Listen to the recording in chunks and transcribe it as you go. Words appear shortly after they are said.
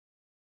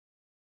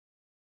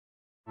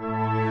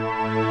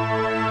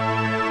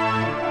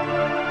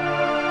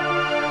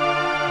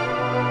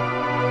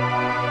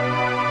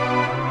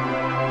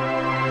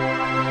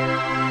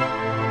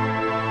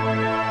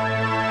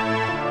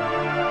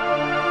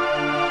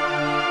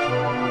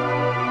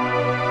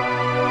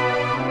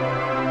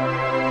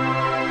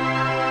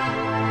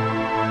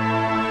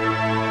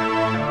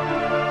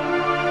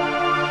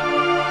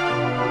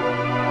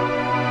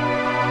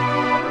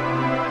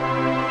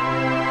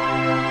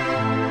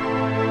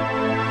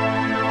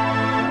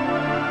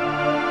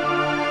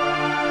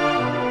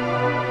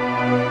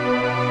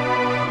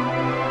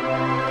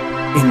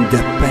in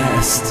the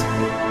past.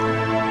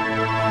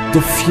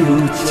 The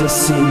future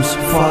seems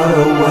far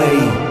away.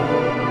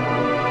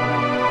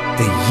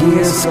 The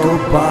years go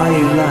by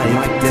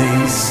like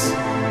days.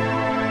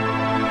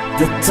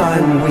 The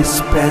time we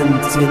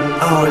spent in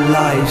our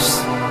lives,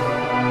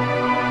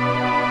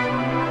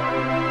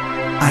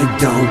 I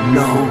don't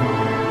know.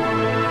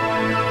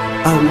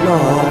 Our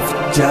love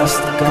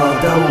just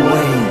got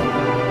away.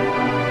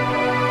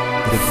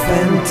 The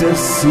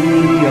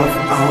fantasy of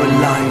our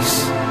lives,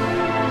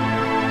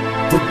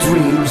 the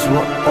dreams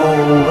will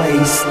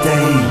always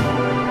stay.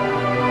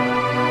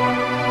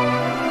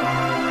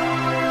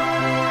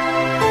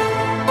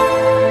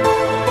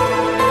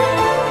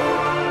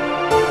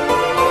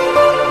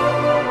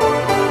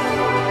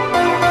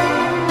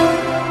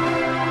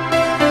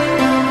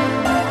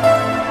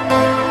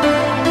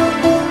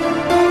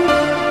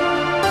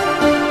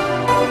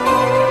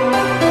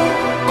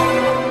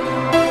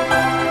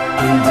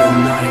 In the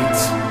night,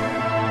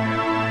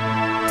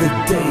 the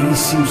days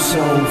seem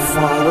so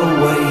far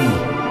away.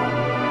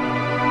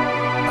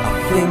 I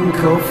think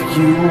of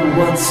you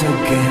once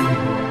again.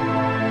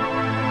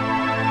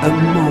 A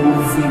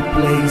movie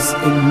plays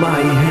in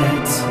my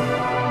head.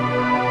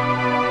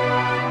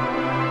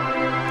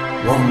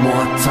 One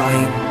more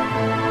time,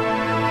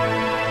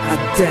 I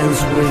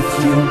dance with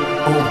you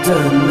all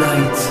the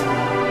night.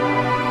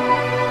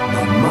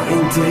 My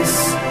mind is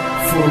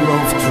full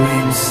of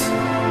dreams.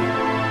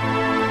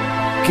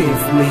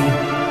 Give me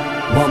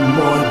one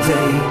more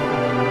day.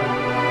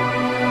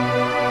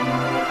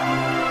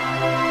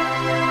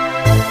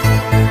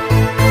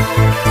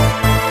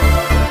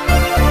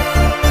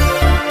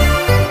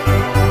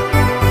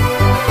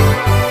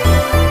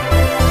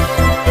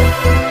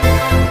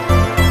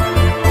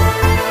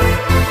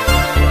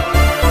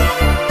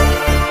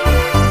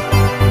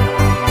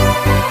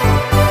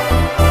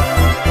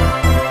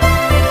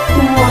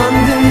 One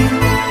day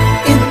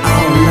in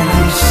our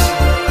lives,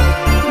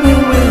 we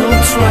will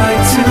try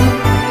to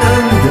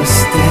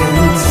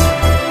understand.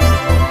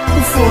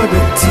 For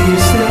the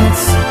tears that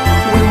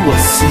we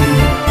will see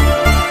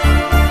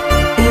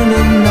in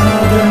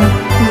another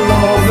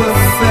love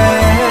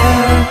affair.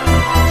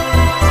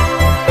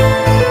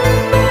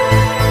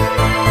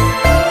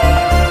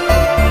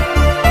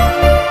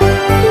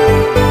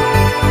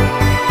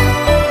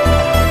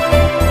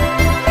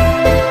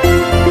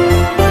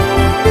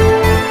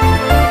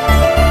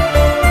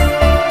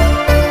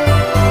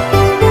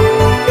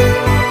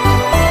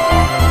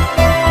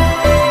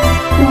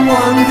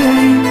 One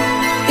day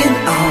in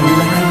our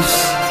lives,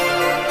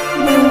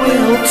 we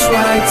will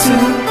try to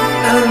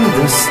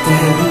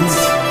understand.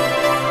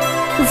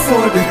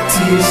 For the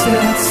tears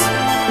that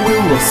we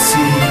will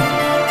see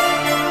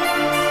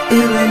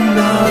in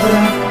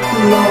another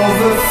love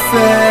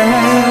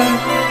affair.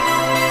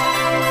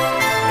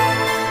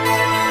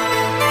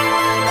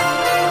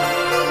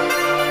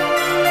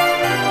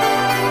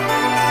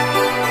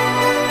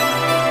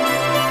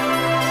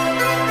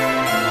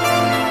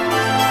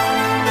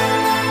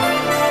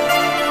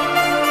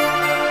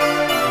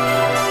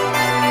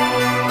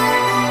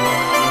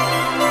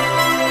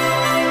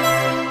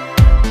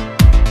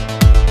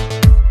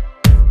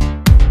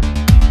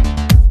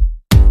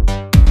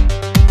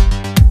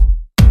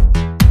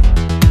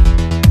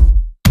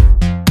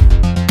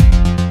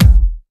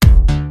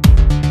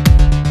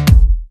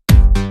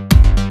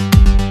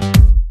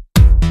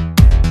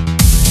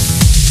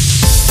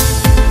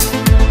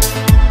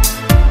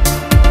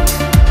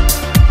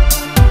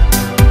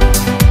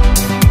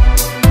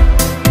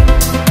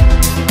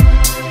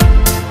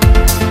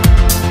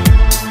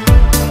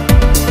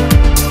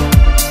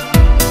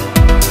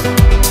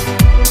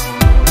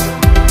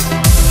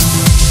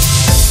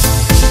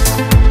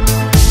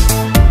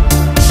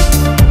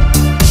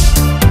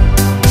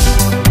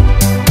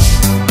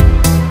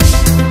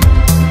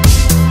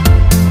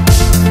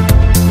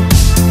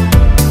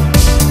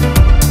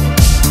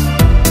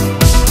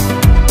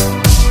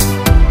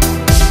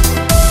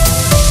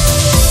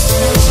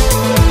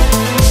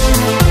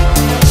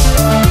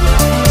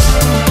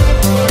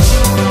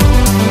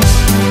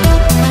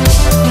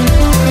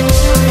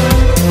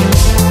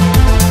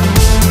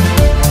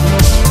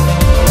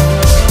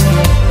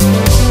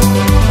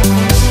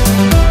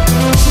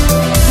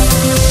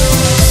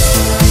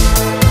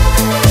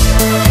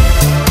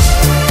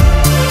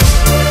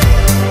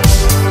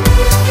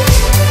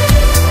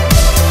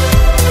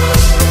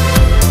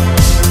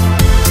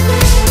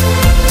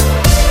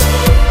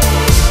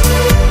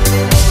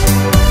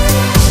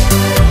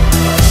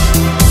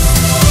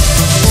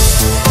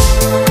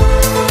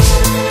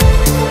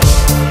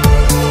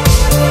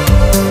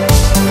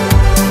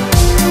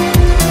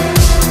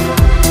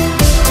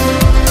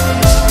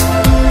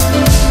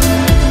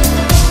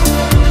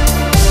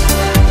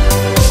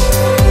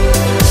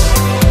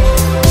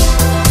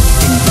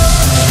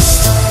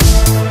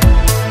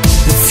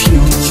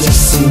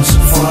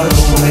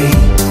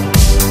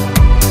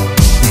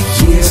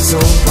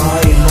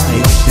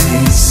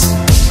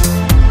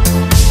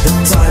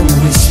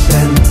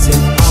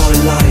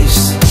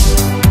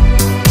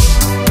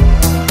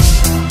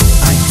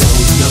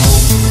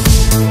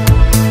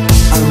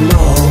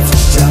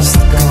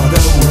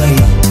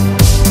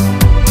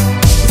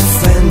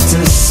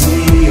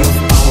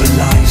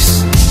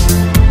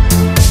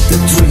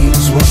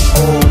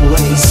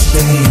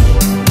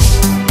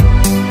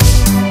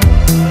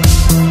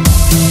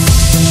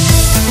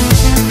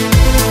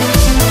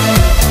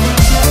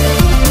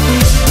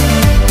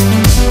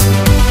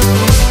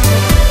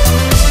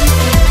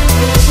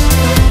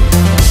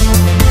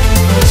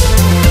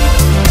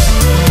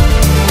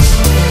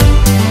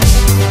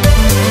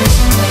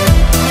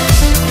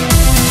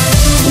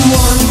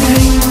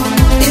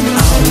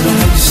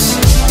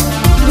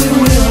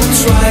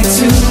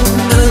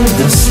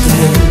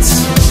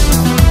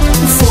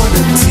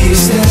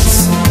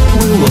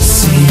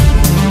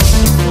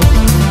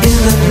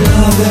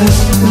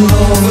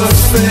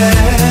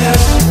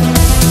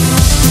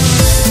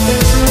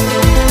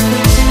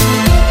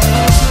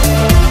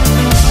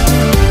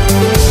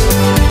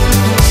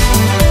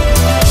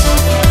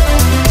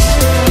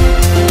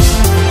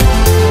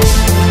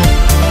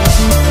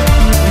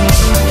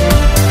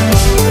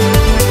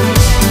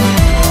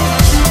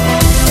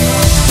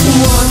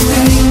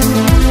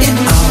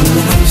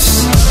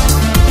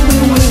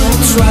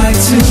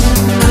 to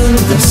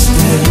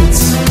understand.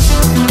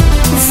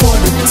 For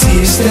the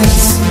tears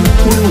that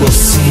we will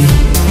see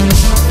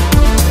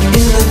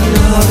in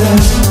another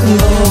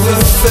love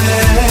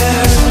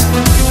affair.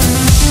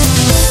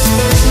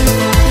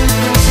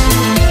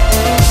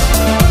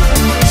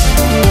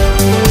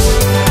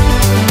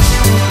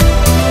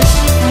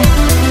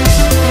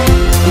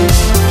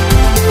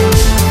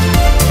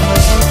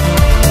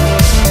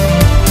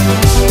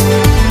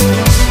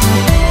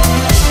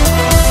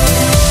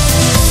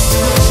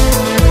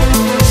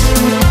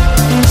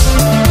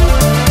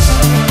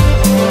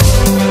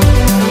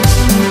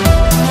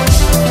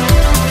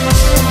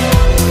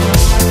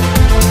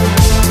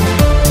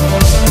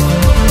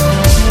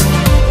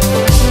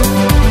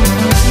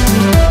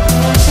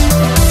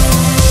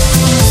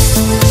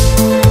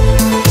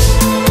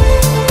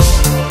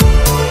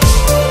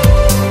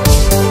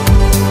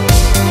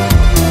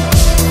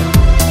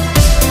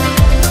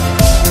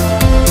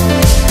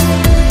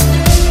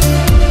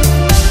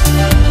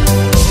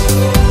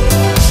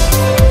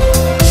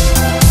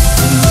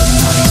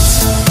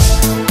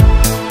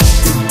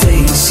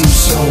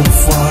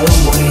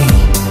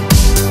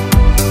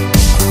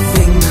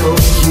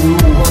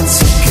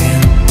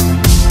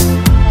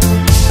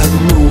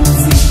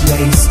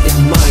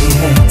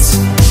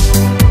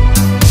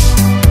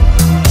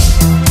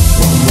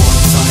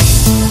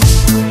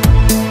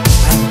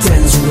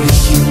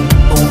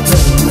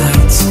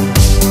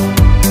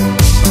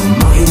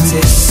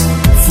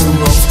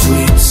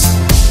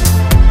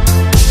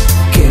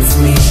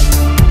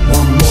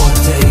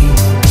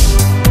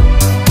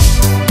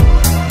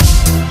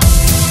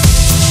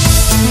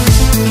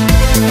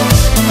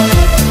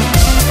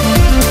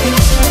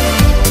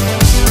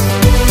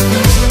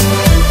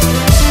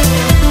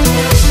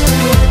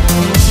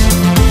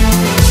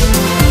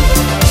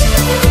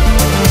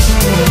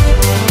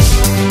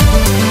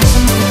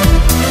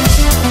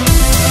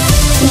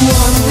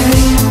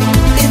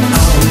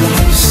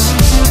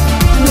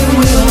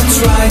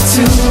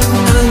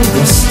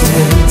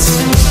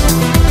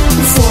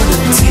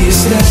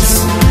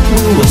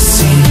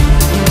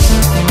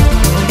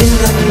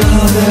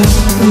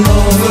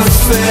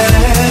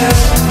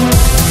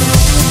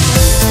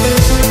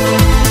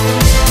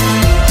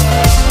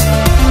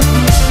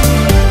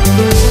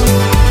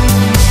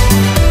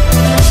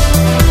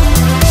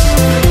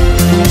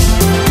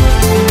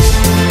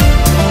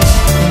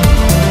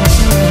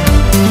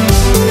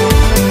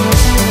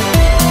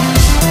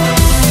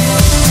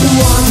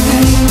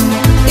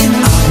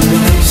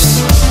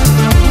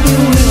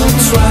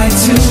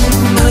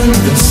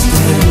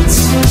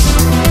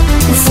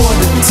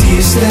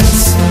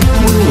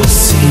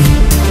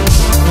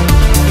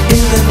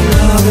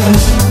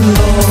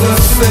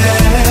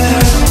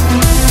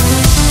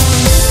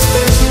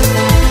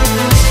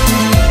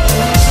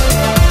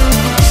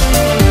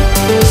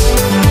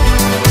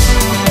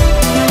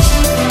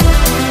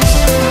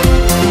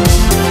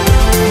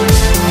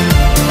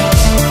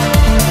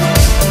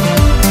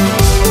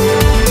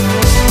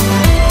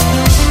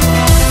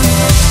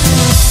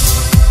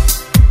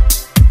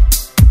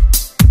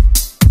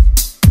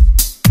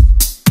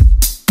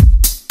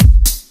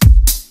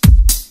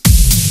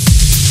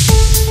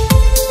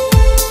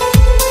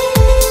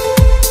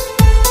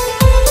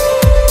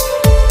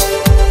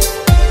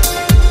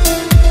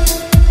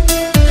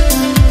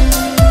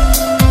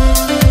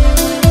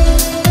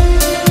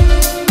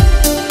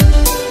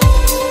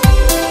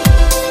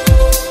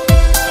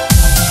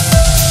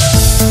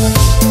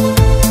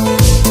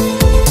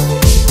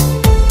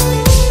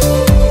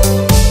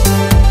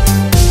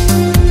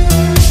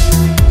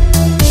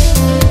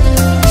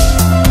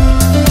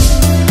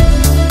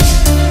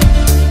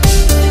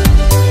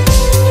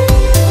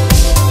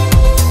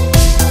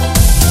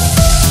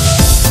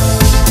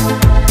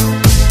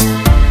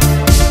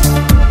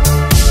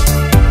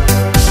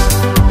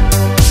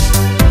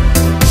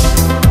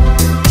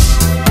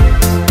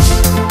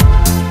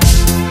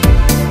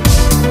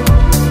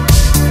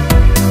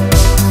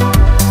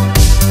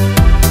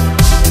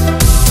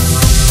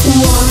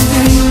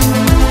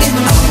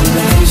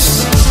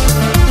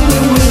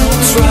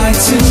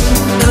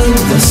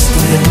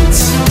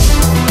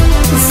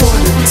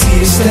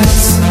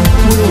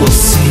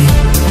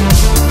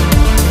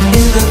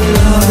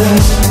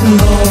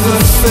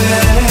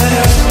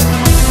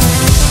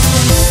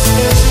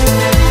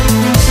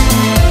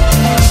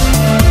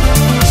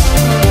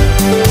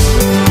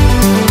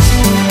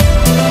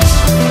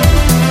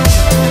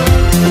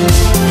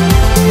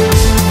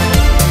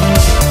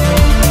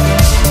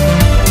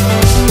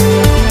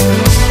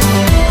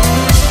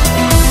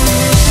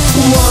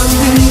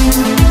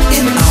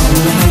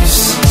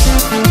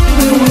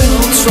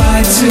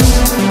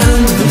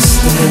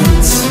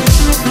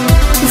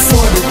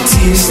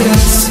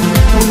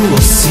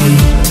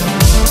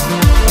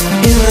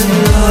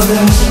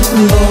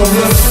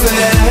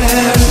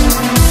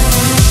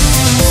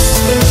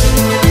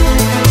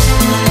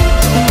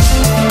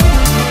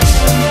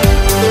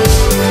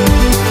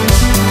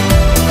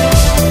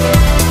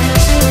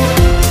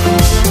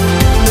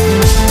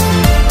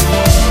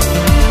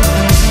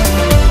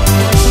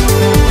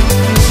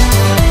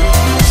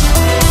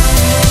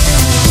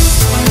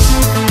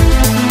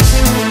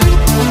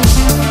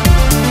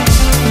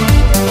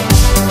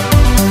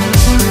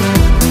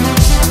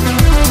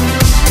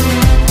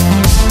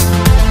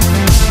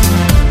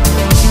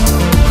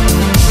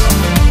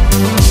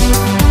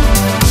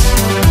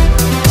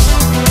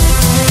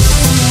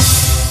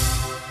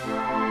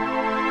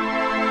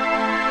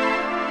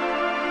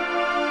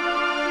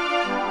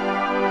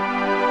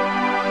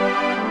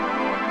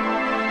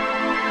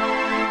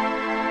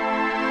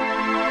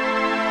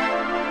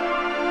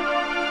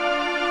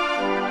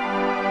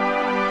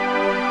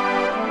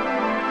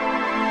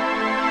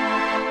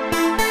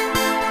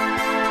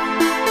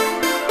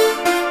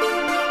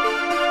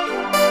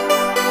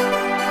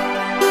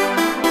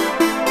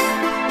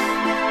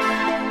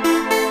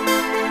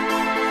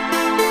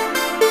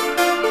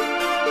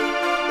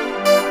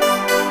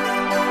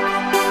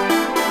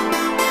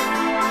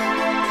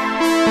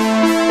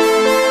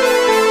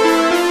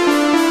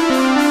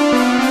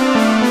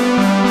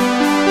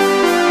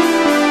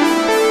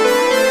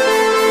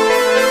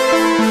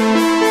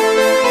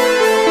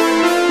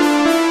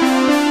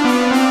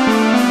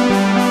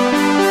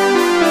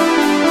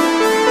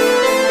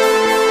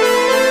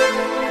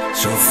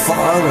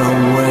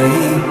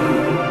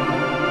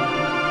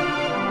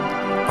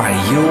 Are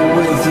you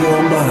with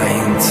your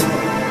mind?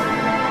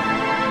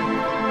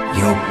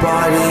 Your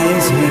body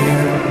is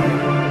here,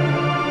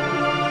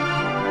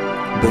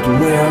 but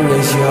where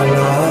is your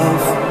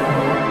love?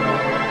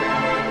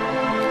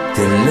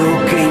 The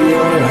look in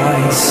your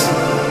eyes,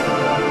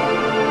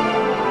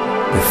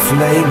 the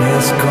flame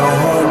has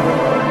gone.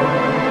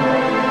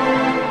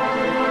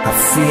 I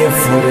fear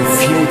for the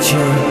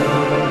future.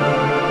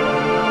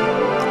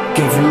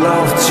 Give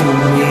love to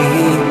me.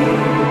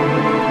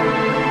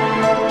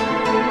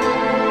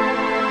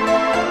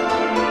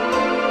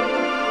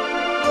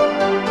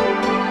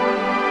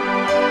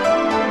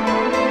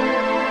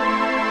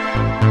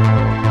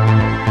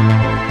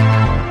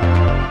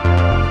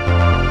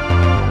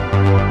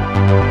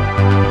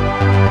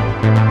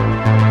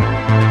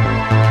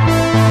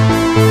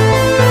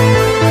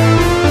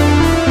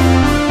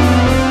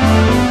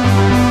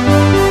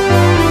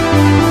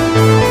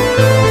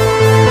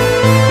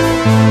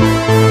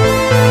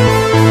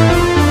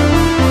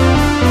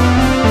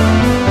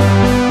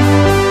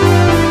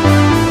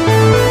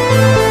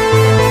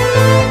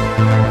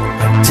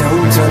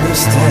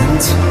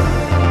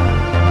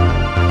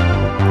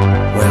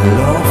 When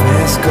love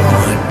has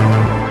gone,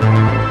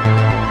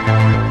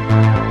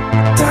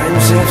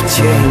 times have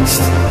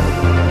changed,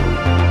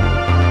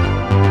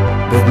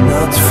 but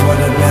not for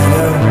the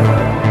better.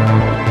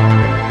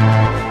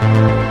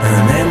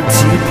 An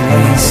empty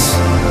place,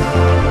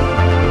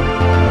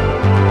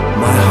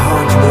 my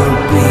heart will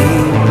be.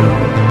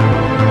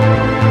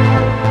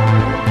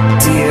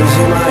 Tears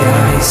in my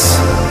eyes,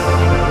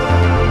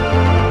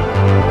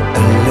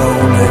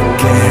 alone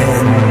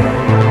again.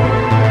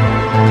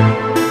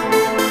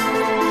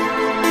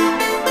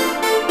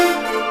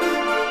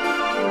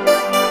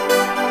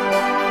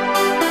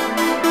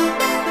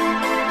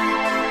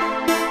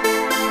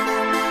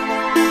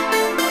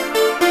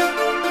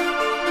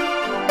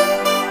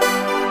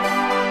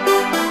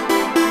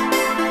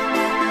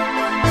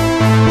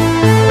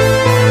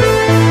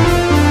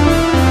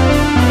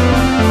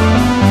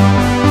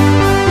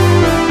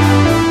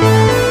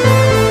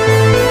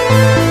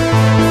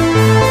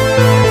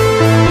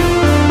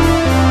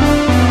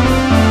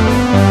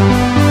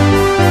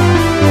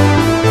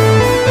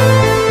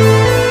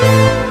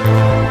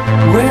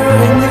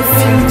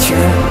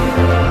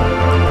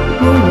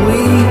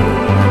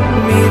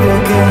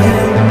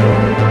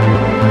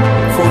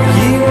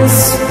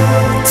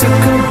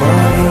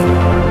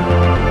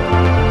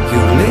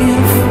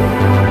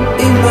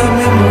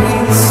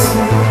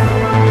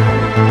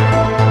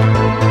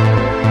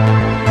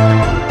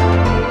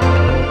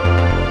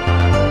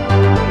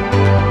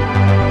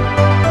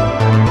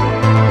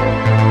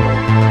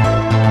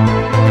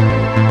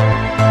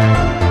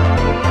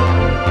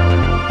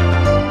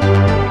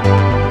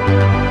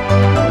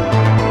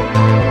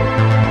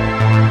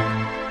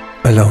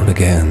 Alone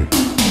again.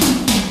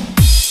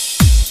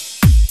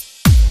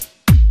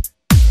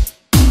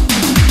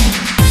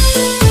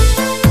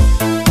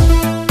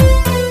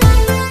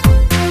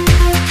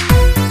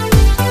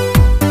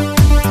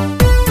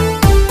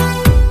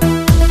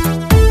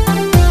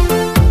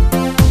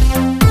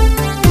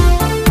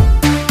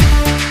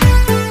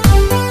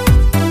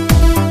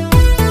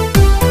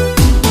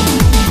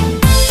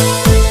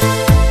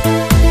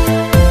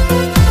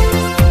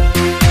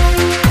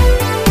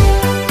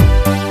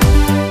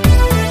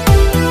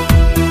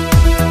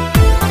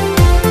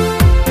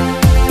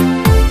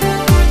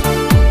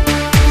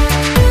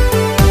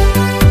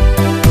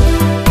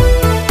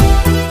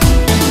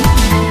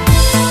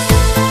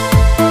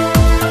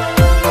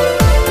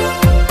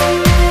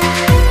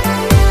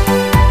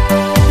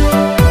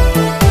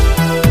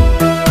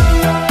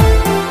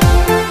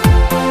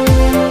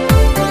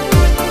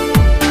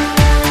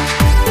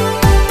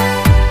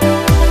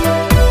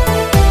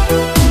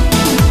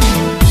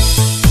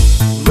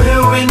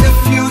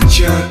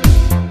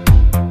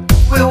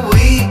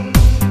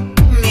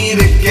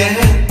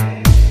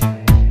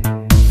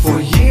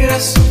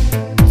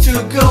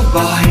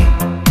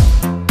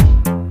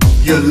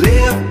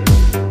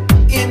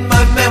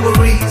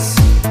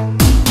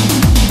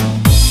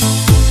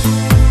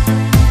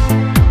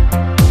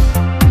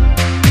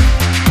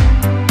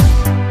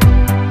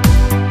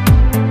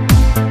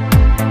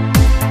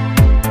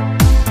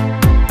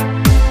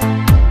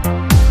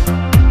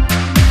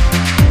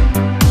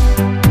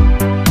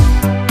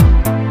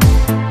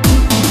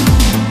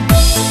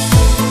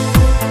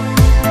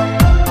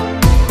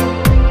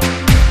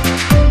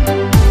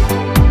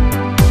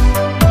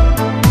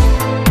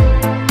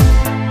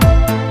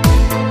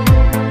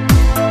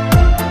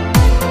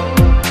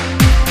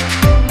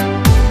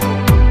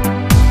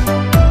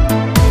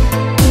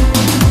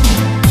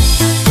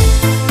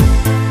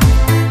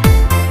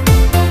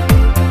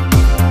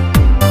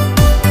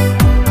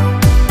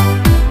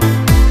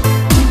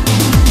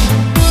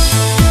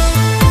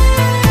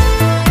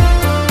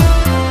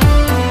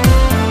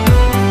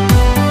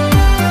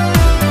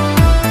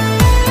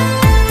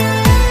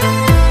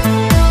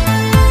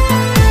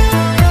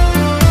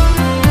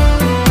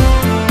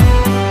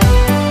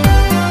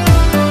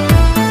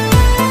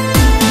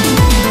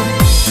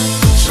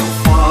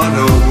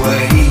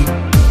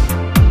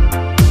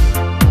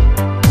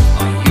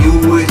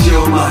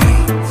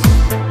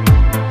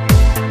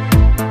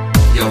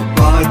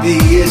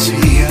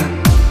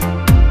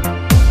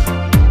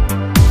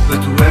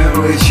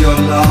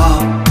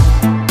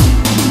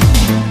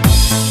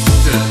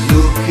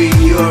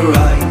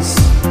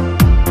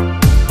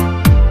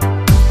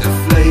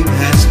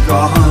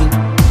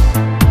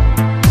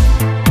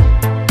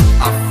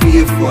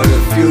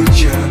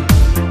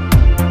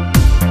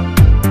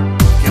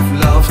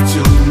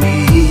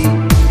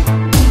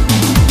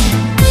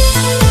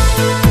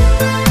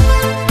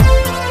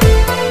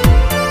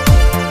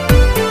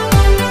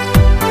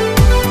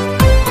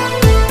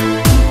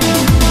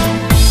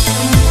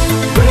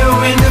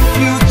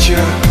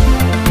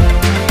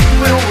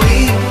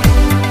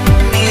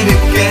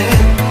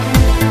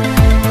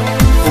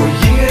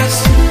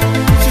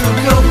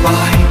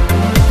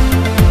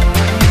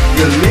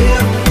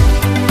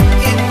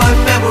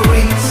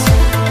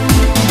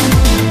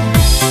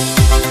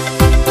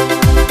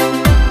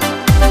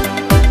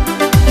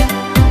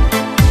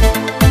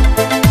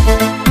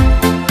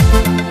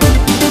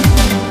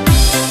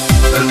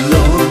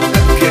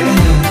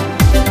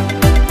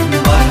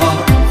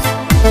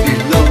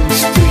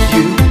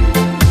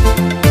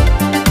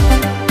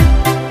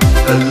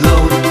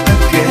 alone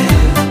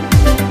again.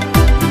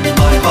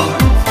 My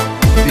heart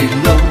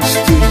belongs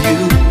to you.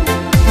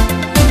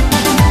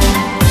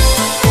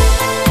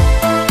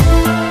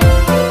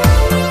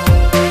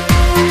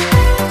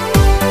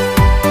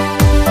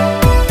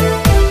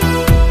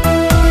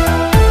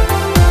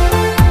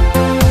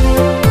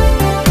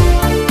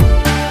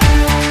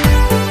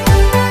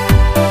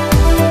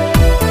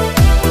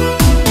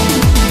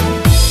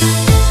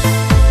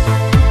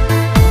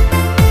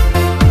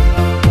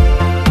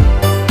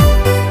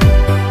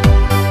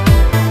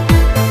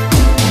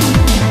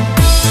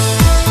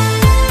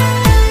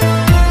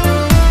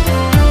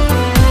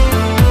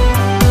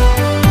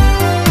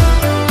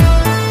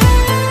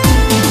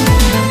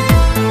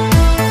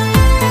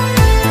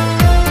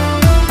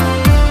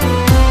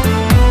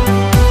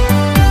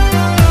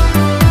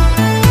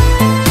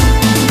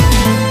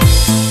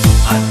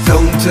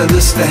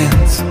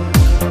 Understand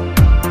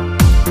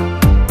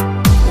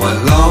why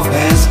love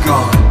has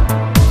gone.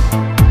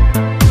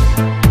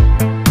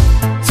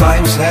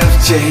 Times have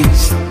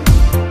changed,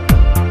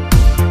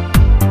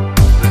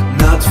 but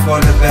not for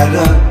the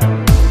better.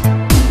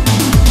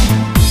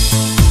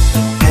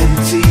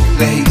 Empty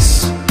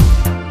place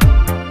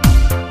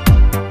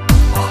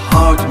my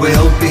heart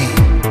will be.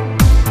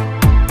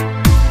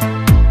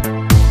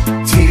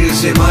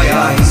 Tears in my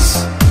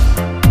eyes,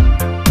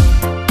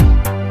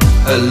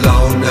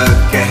 alone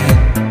again.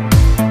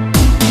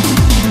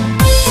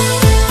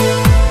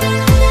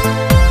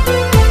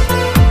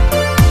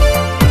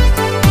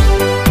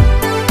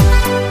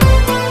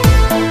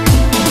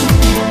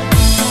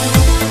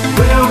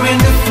 Where in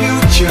the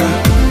future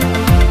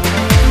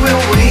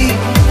will we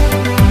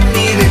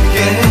meet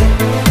again?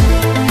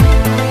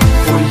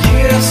 For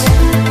years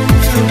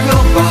to go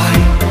by,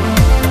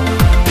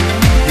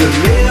 you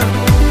live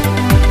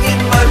in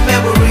my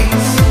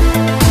memories.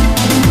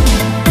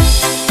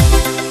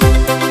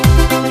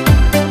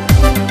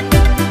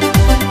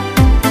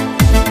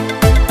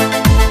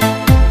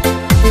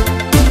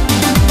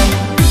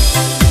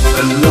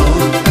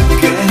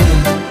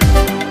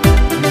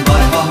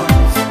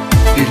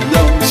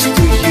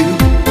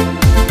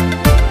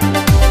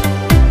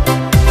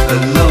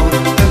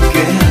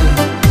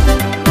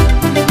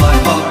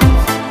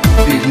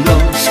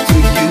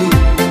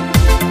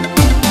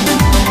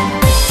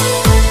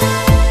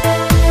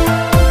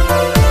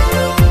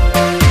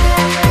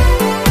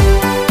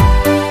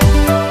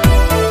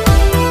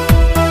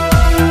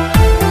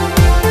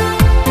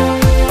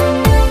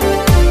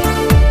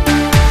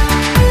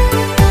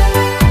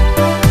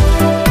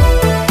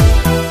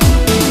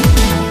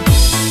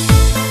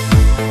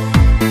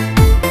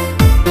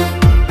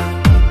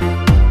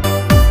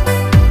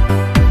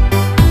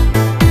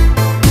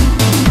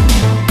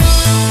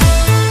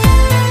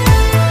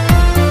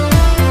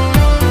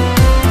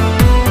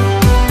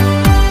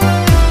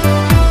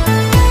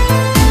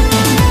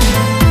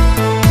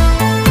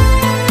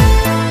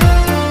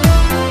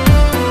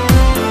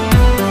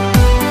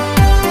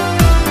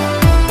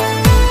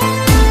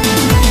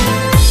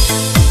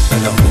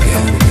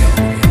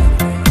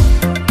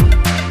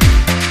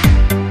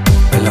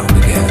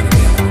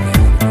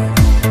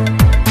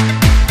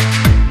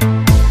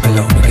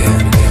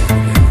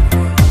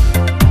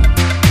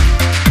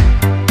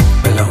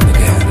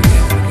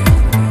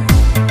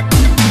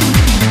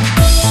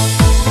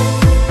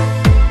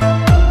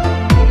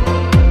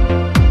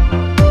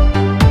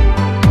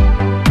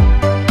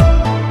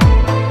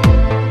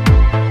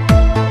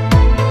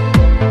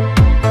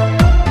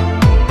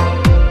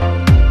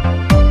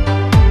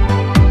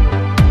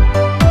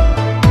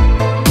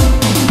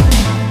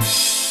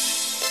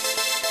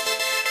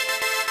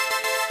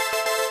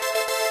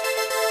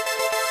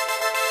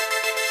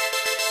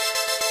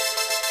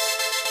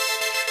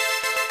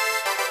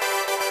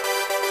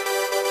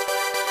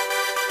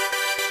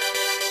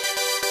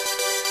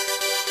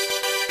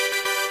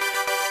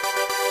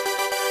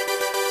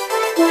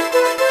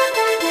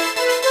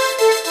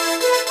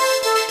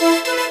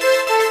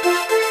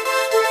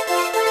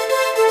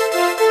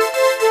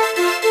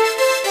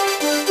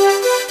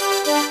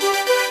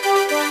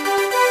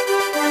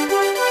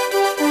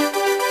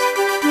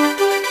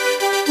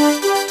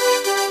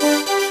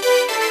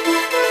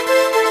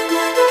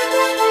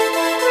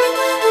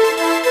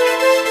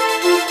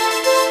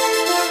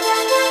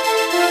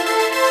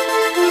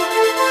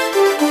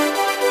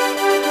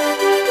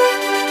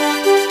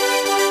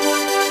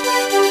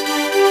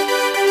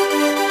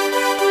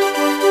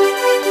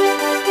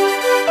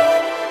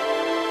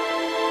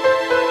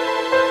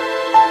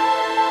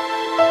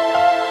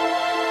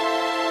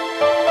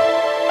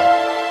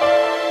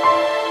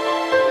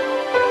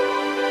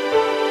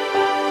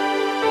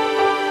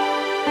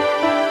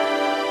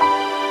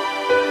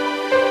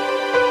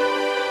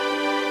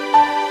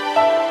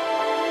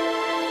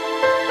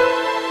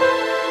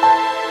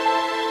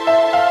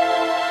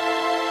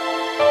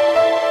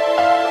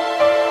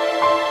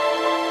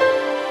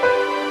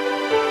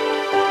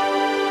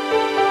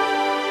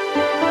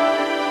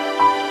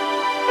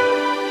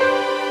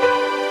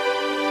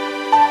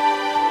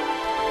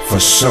 for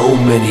so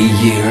many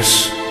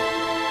years.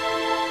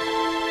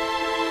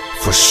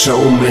 For so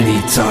many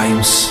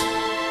times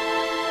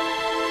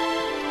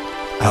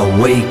I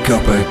wake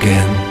up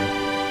again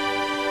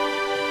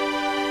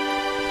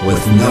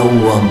with no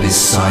one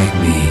beside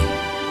me.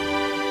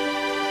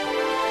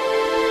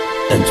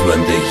 And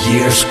when the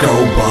years go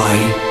by,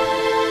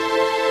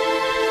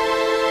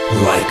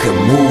 like a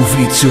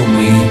movie to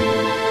me,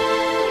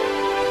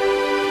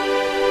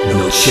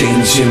 no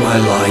change in my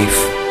life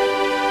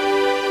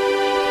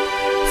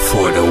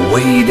for the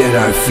way that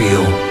I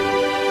feel.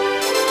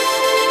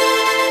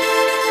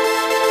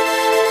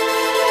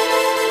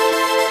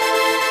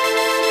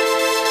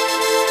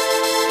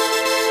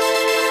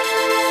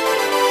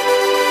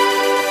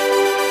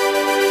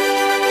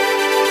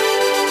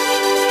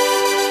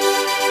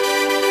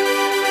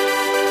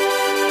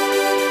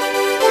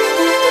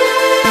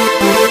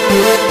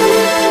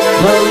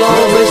 My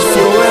love is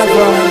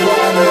forever.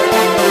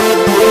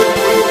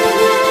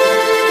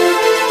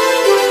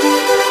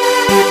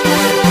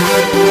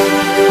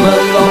 My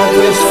love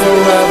is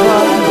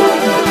forever.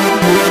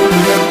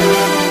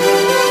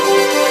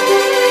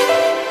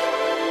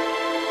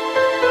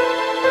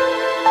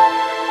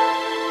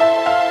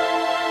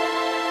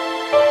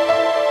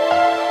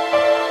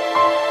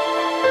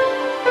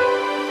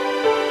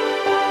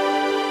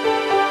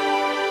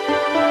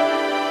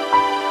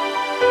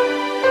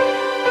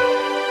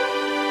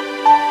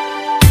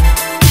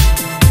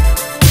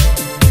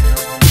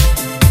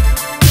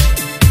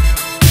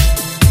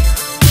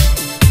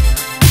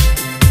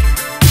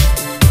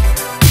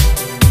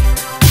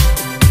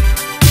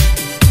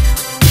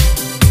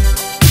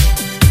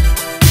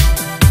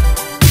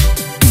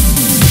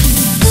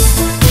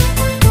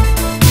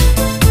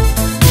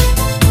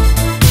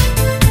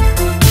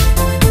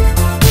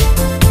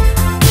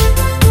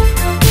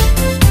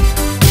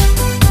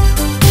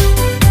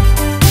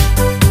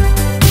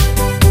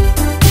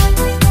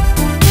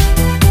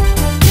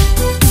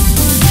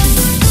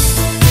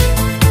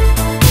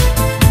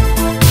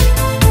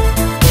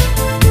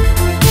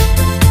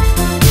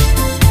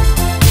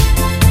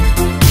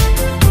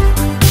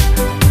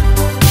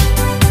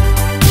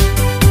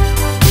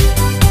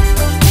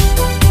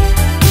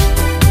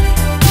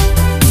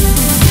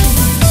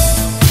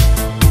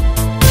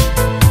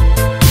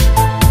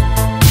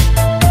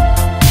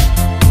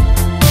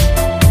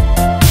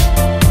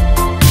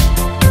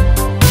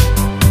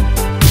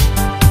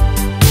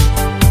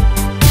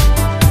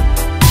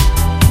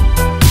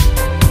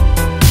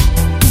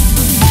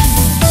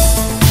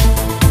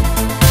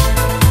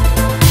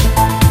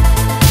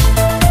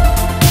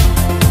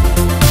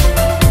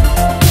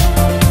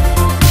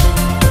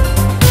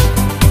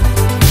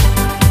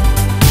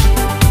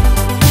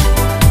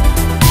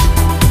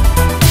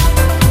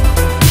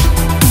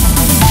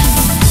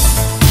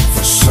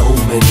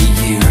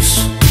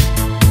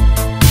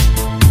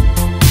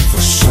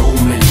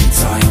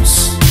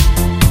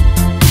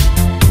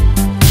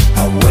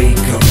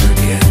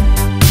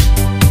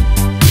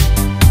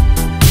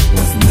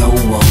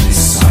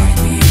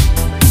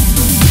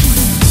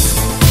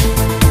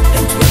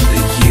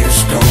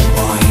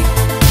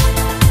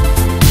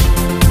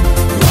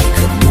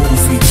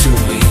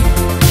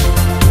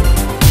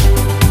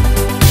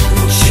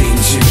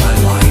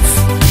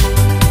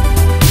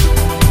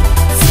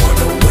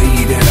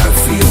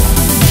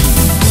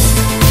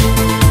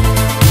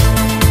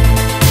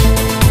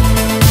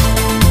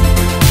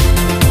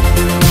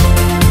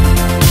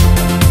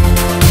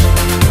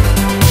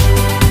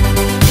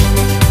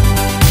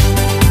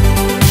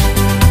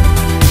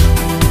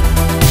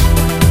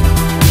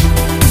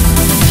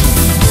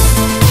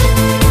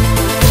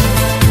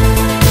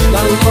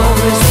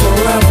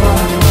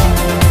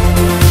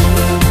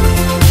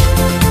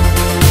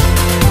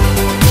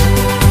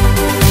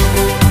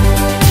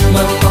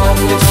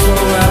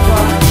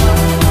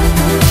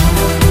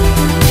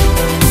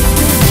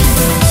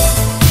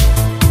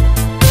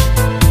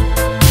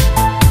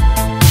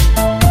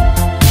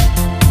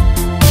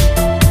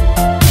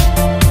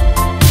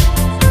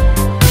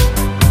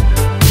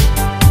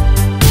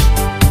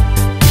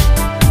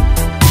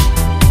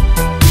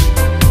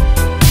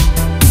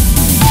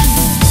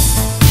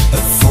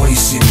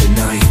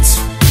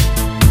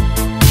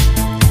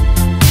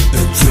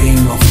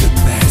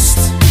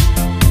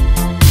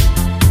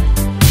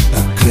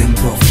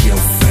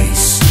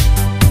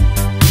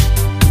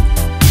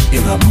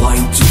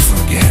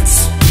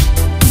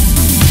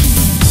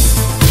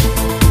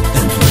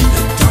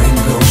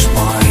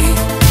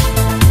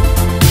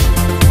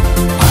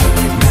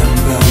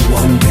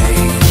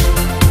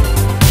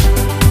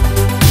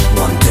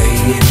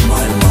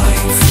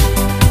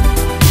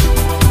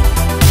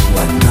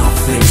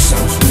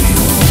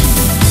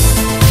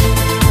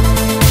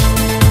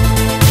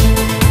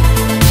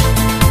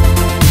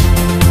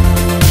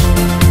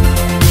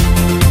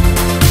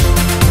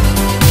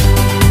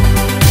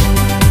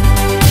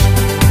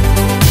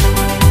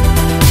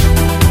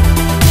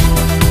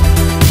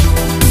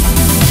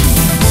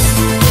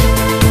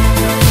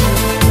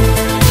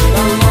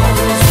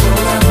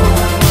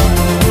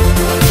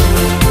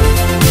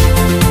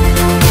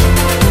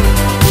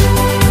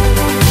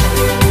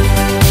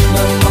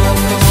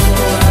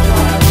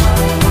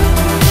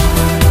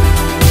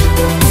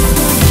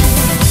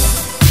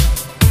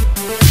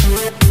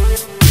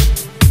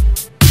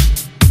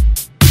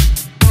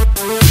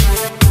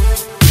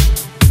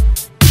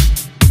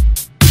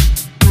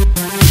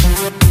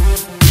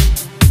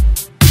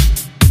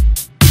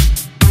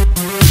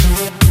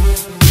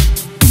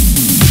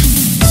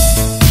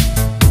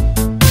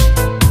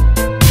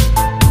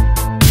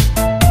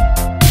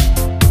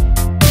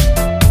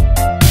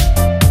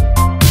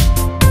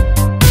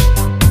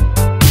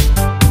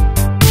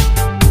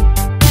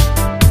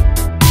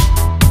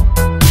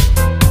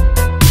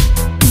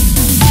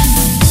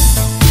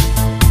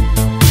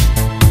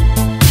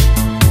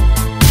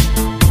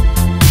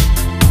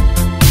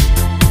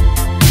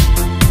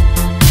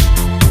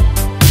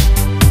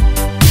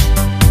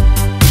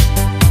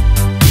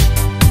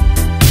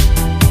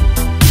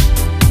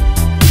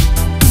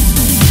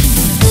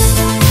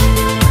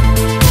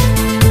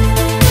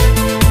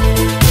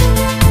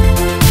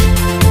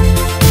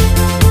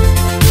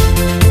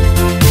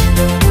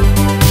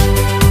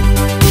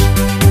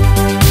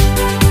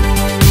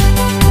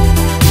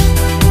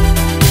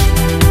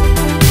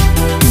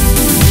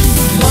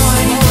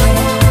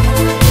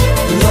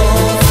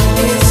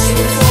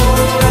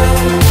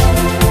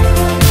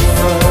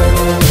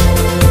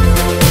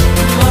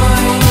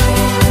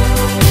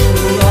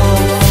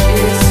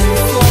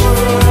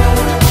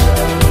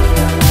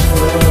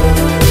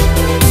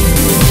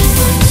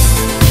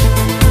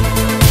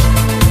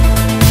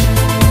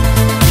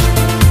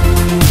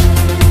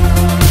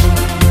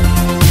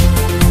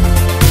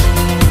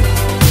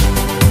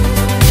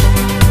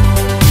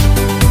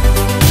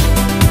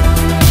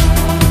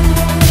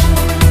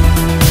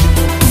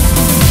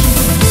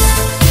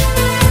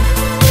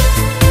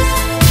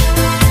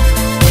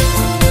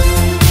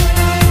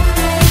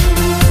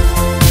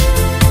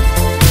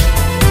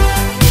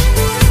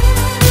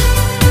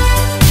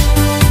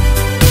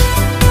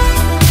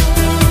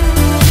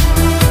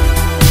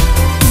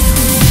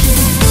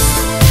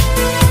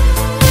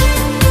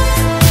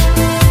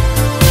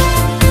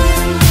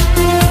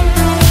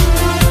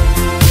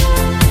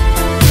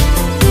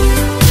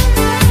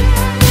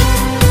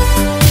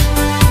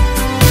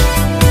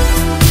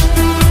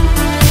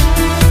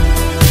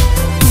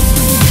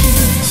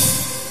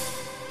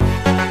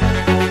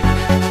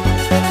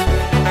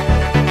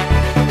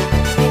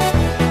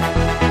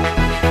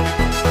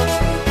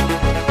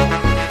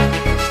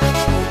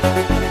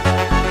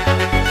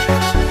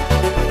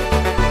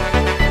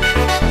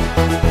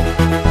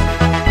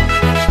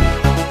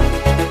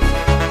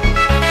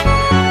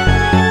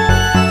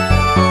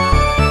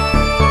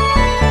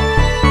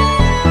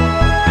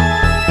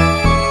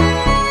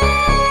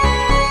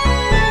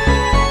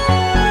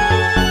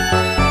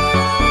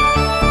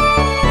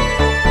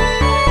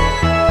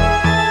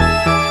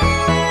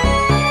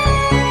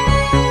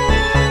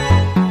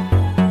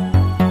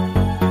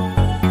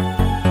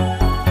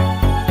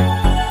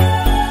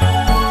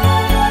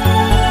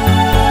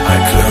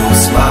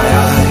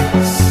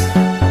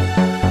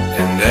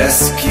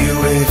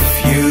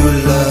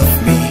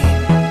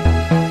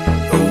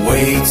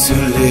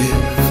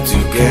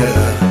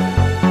 together.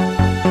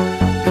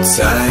 The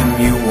time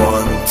you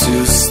want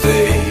to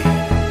stay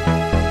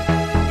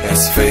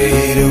has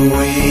faded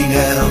away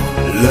now.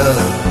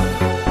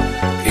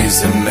 Love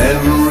is a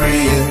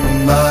memory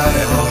in my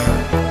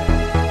heart,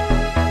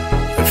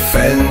 a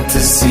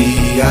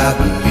fantasy I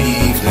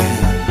believed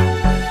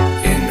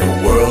in a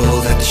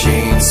world that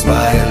changed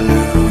my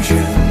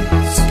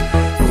illusions,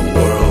 a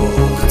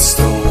world that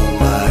stole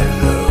my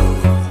love.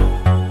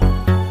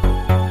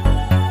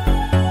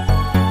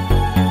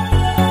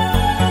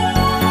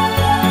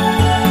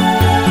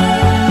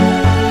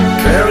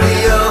 Carry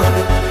on,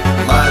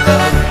 my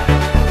love.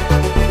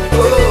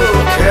 Oh,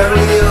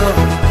 carry on,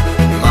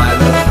 my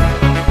love.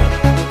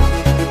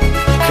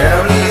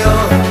 Carry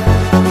on,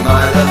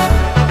 my love.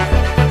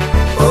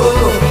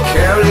 Oh,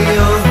 carry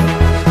on,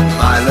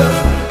 my love.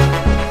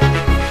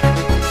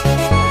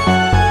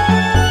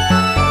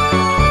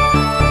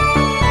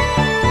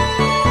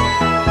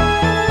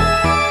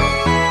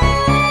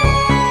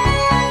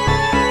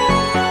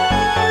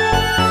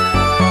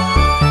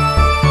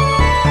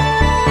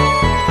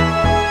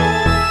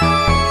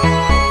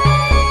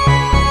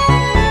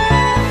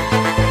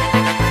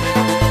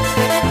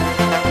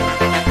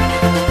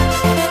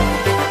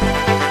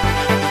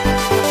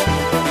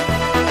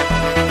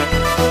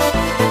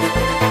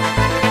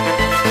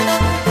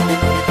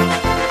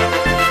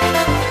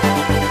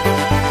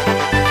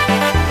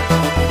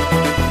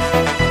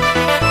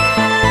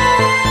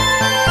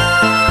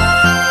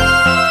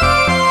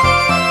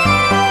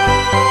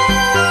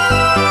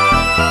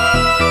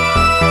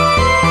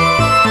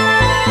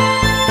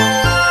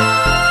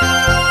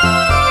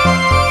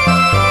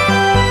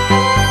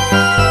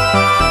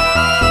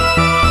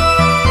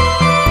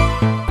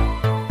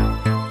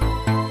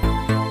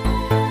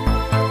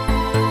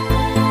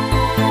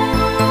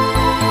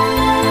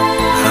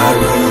 I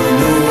run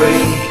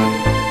away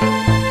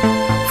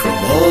from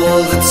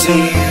all the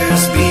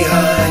tears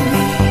behind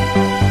me,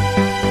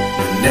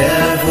 but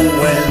never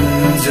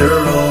went her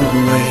own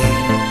way,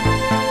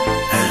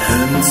 and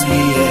hunts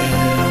me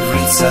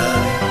every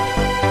time.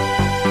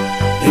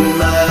 In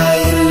my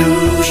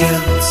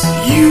illusions,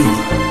 you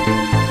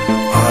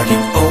are the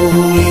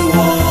only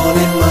one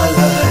in my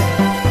life,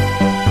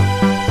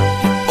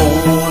 the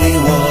only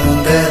one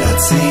that I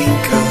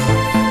think of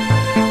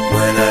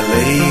when I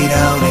lay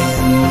down in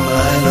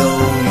my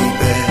lonely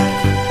bed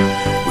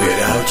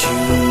without you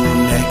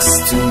next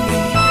to me.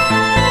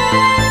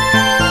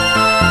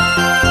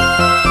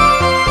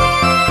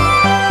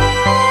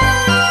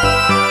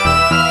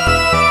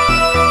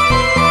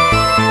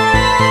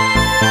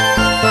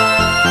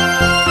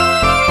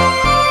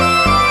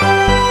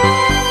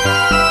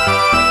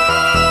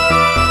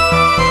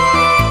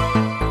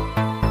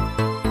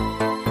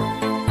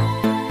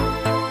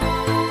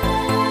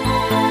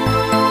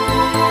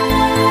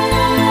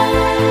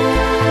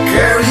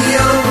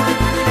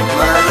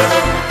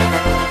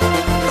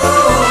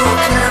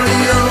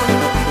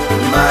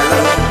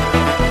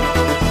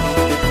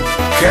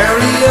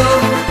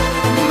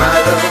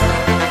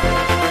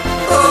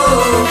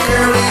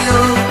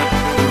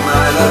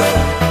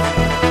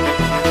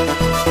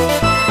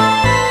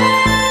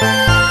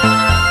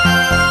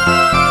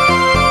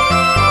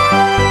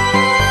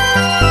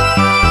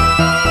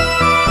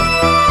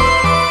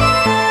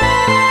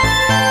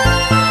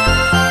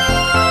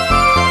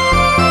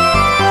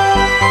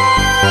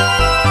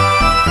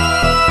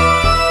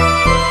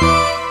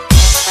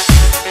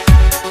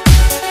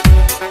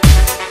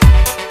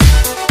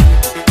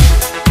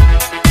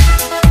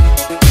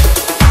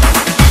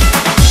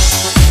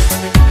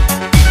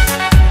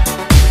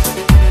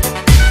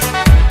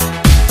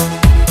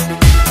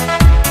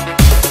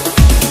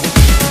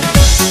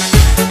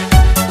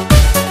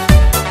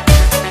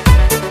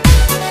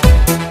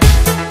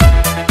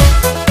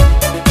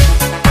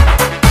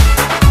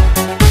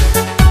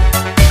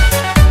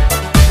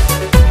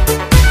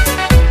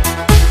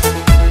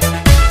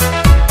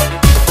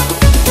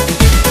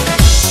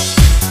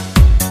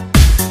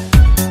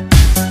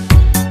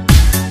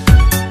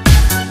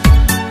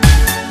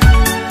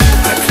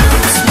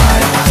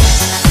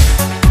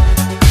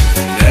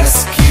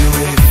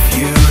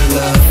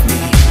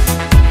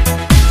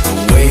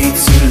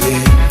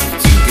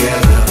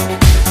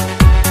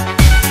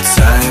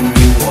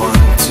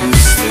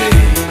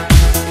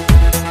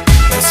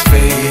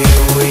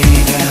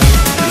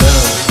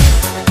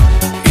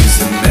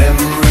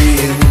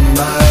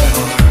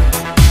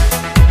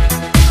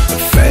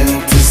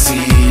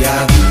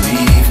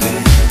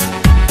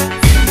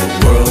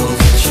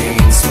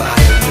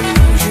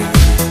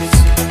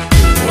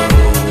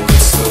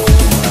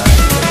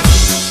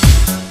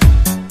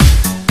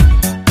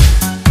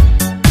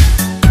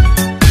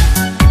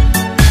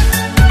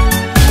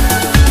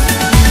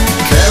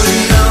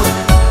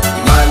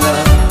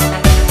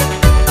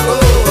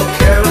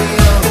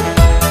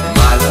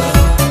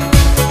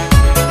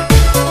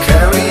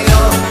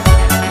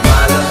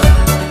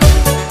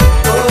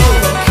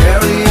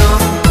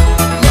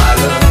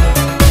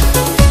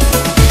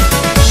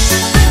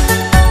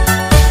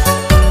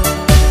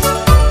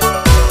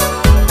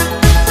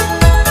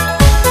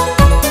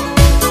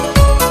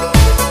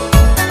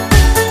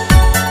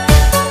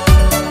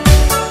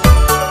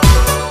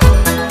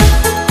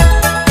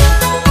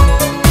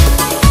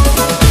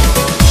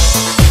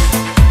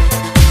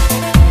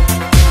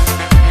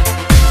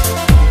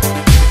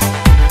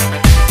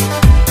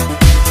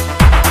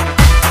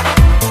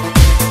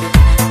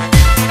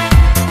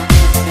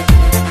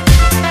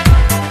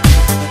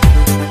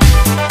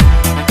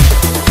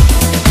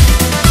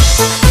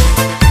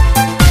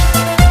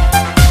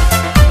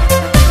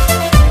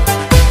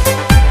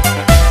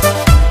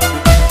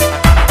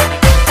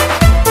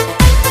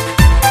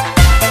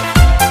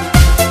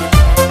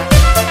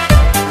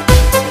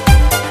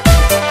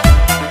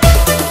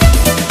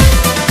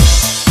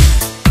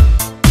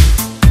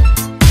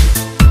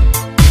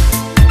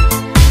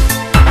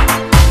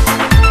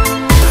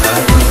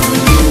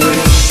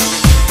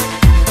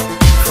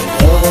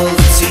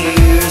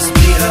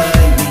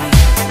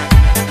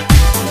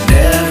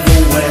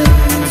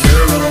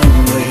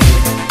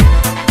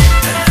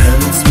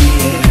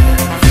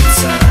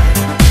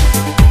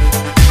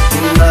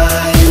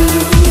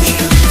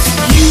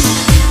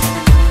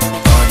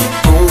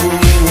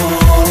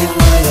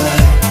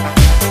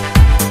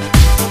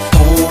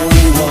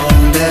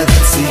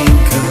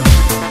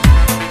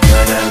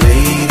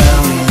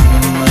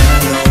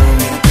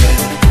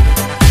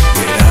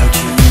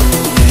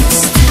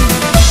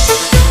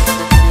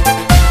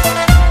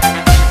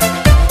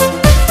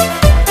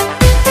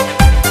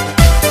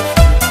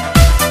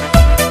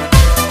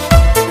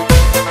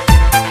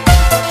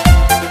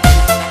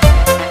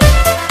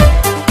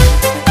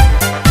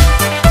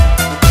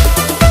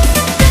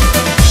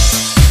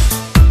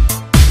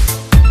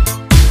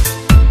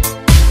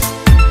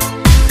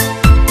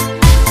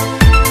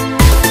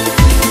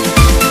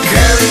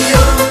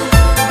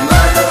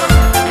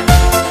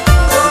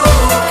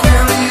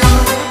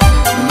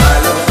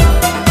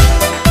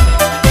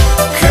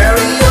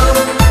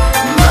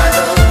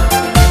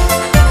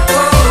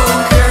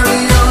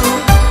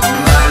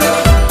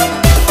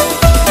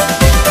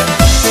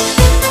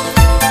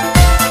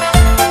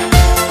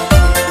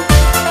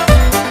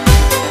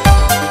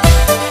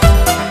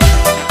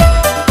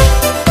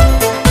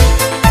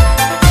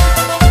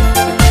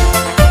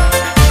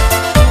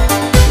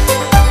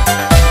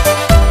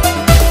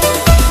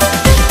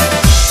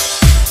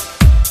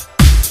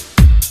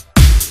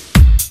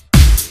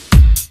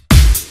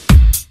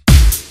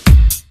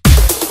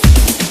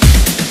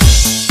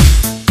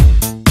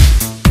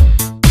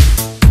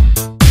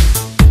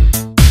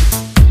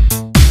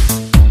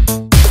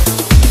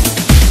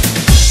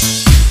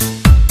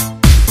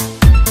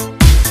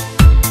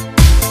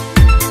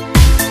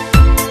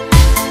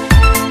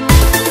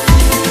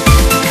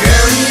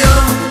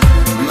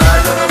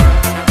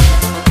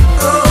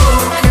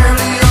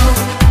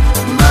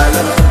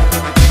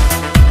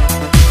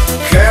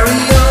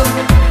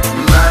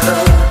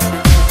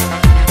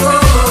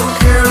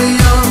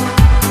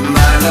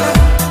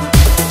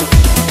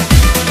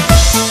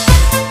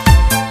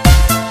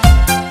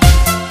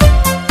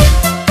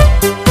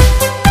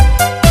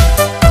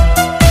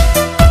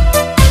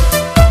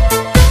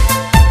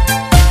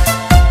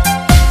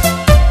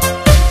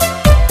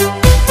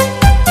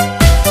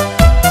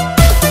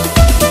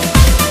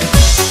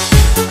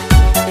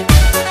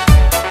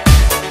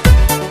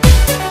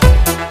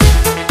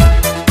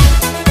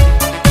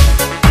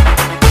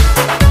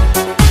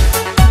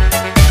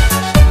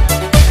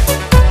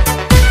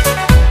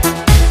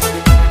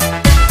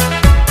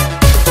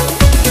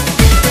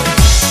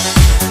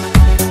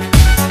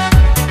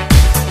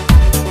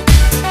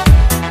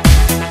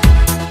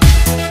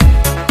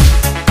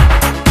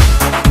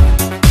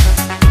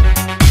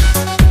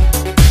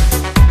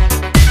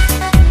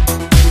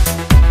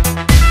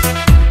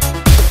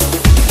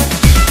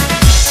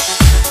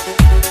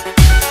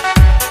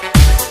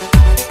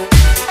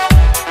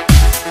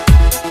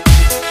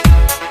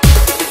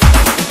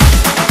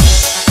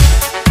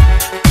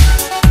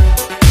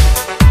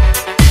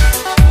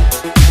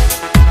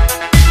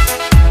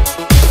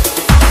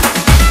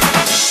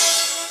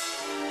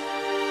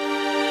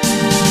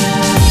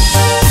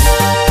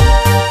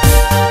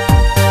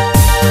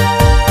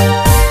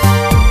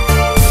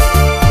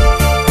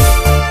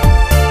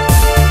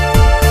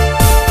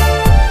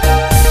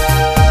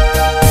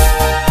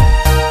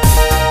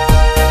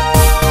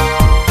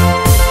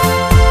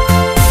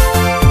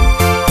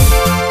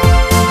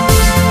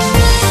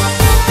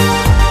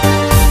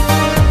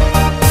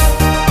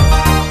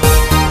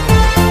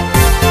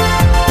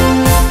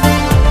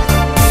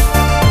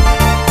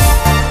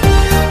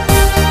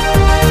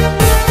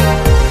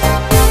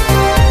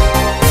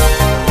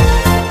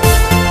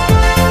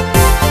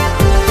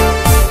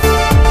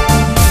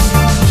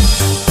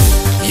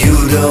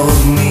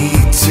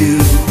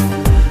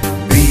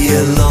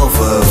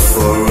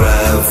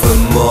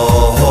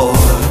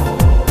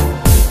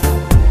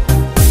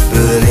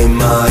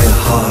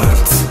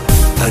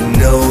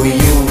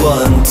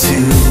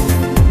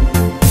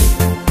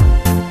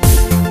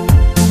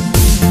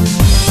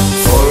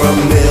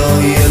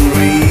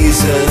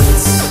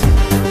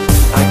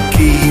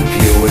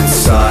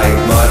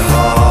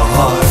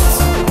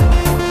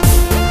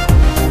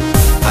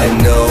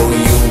 know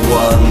you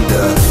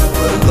wonder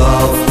where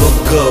love will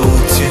go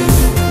to.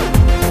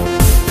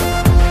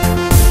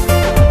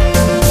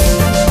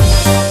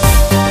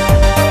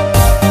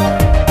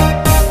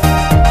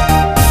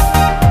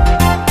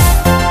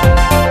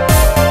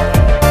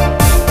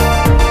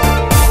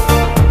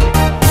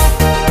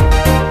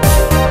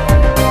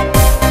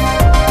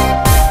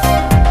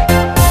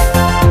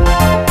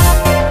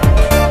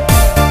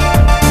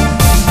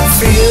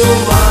 Feel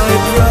my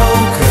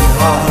broken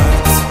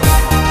heart.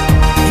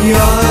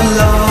 Your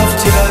love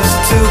just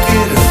took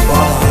it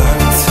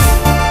apart.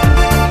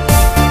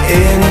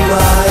 In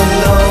my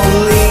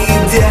lonely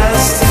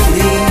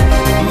destiny,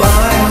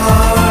 my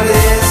heart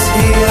is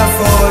here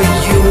for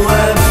you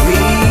and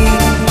me.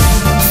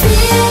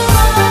 Feel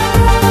my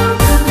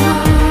broken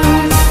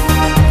heart.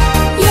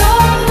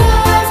 Your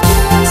love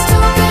just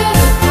took it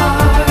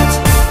apart.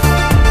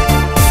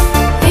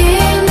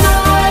 In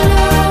my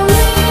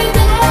lonely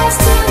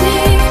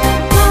destiny,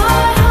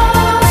 my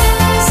heart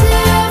is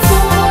here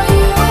for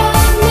you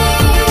and me.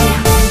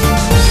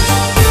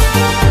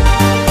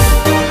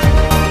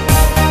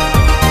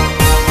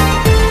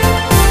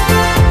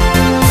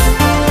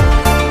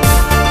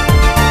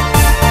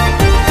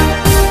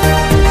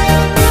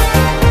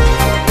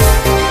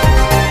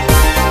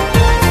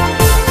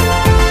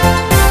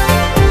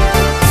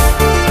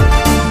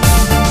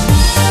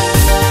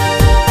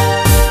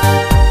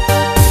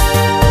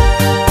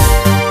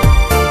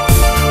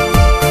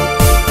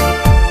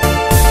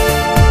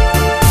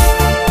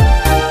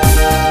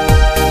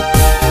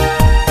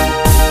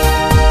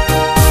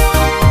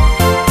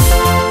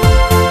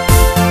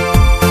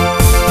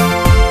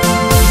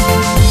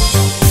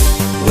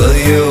 Will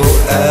you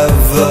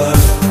ever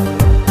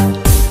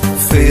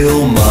feel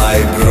my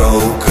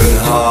broken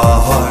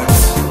heart?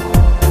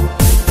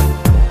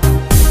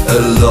 A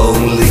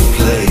lonely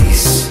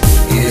place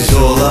is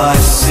all I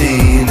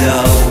see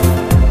now.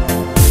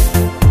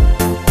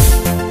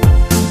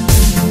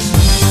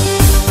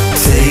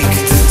 Take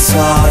the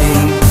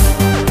time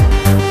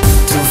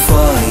to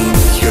find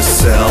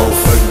yourself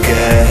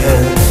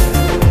again.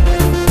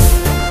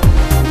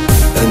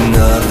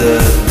 Another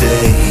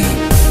day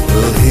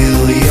will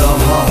heal your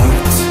heart.